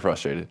super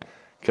frustrated,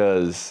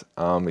 because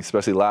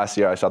especially last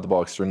year I shot the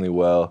ball extremely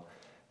well,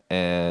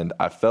 and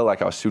I felt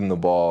like I was shooting the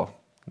ball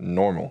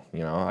normal.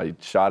 You know, I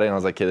shot it and I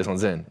was like, okay, this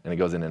one's in, and it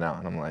goes in and out,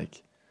 and I'm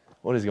like,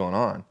 what is going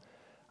on?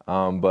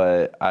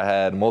 But I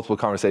had multiple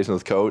conversations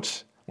with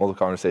Coach, multiple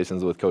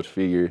conversations with Coach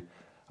Feger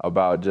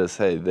about just,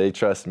 hey, they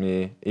trust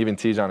me. Even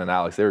Tijon and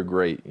Alex, they were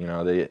great. You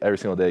know, they every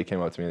single day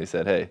came up to me and they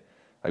said, hey,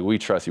 like, we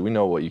trust you. We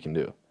know what you can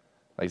do.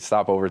 Like,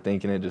 stop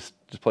overthinking it. Just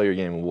play your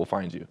game and we'll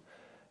find you.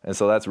 And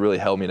so that's really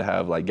helped me to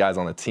have, like, guys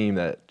on the team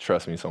that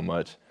trust me so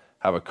much,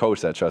 have a coach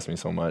that trusts me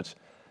so much.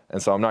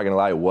 And so I'm not going to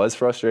lie, it was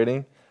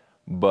frustrating,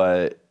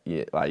 but,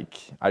 yeah, like,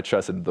 I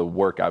trusted the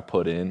work I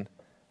put in.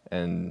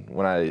 And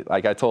when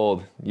I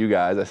told you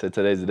guys, I said,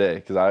 today's the day,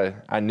 because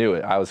I knew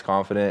it. I was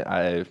confident.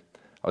 I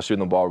was shooting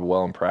the ball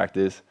well in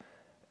practice.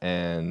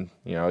 And,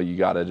 you know, you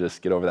got to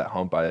just get over that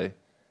hump by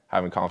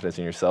having confidence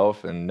in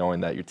yourself and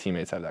knowing that your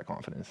teammates have that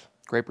confidence.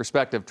 Great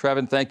perspective.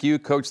 Trevin, thank you.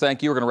 Coach,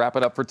 thank you. We're going to wrap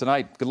it up for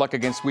tonight. Good luck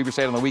against Weber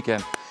State on the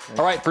weekend.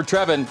 All right, for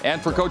Trevin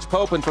and for Coach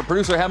Pope and for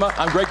producer Hema,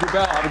 I'm Greg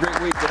Wrubell. Have a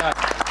great week. Good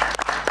night.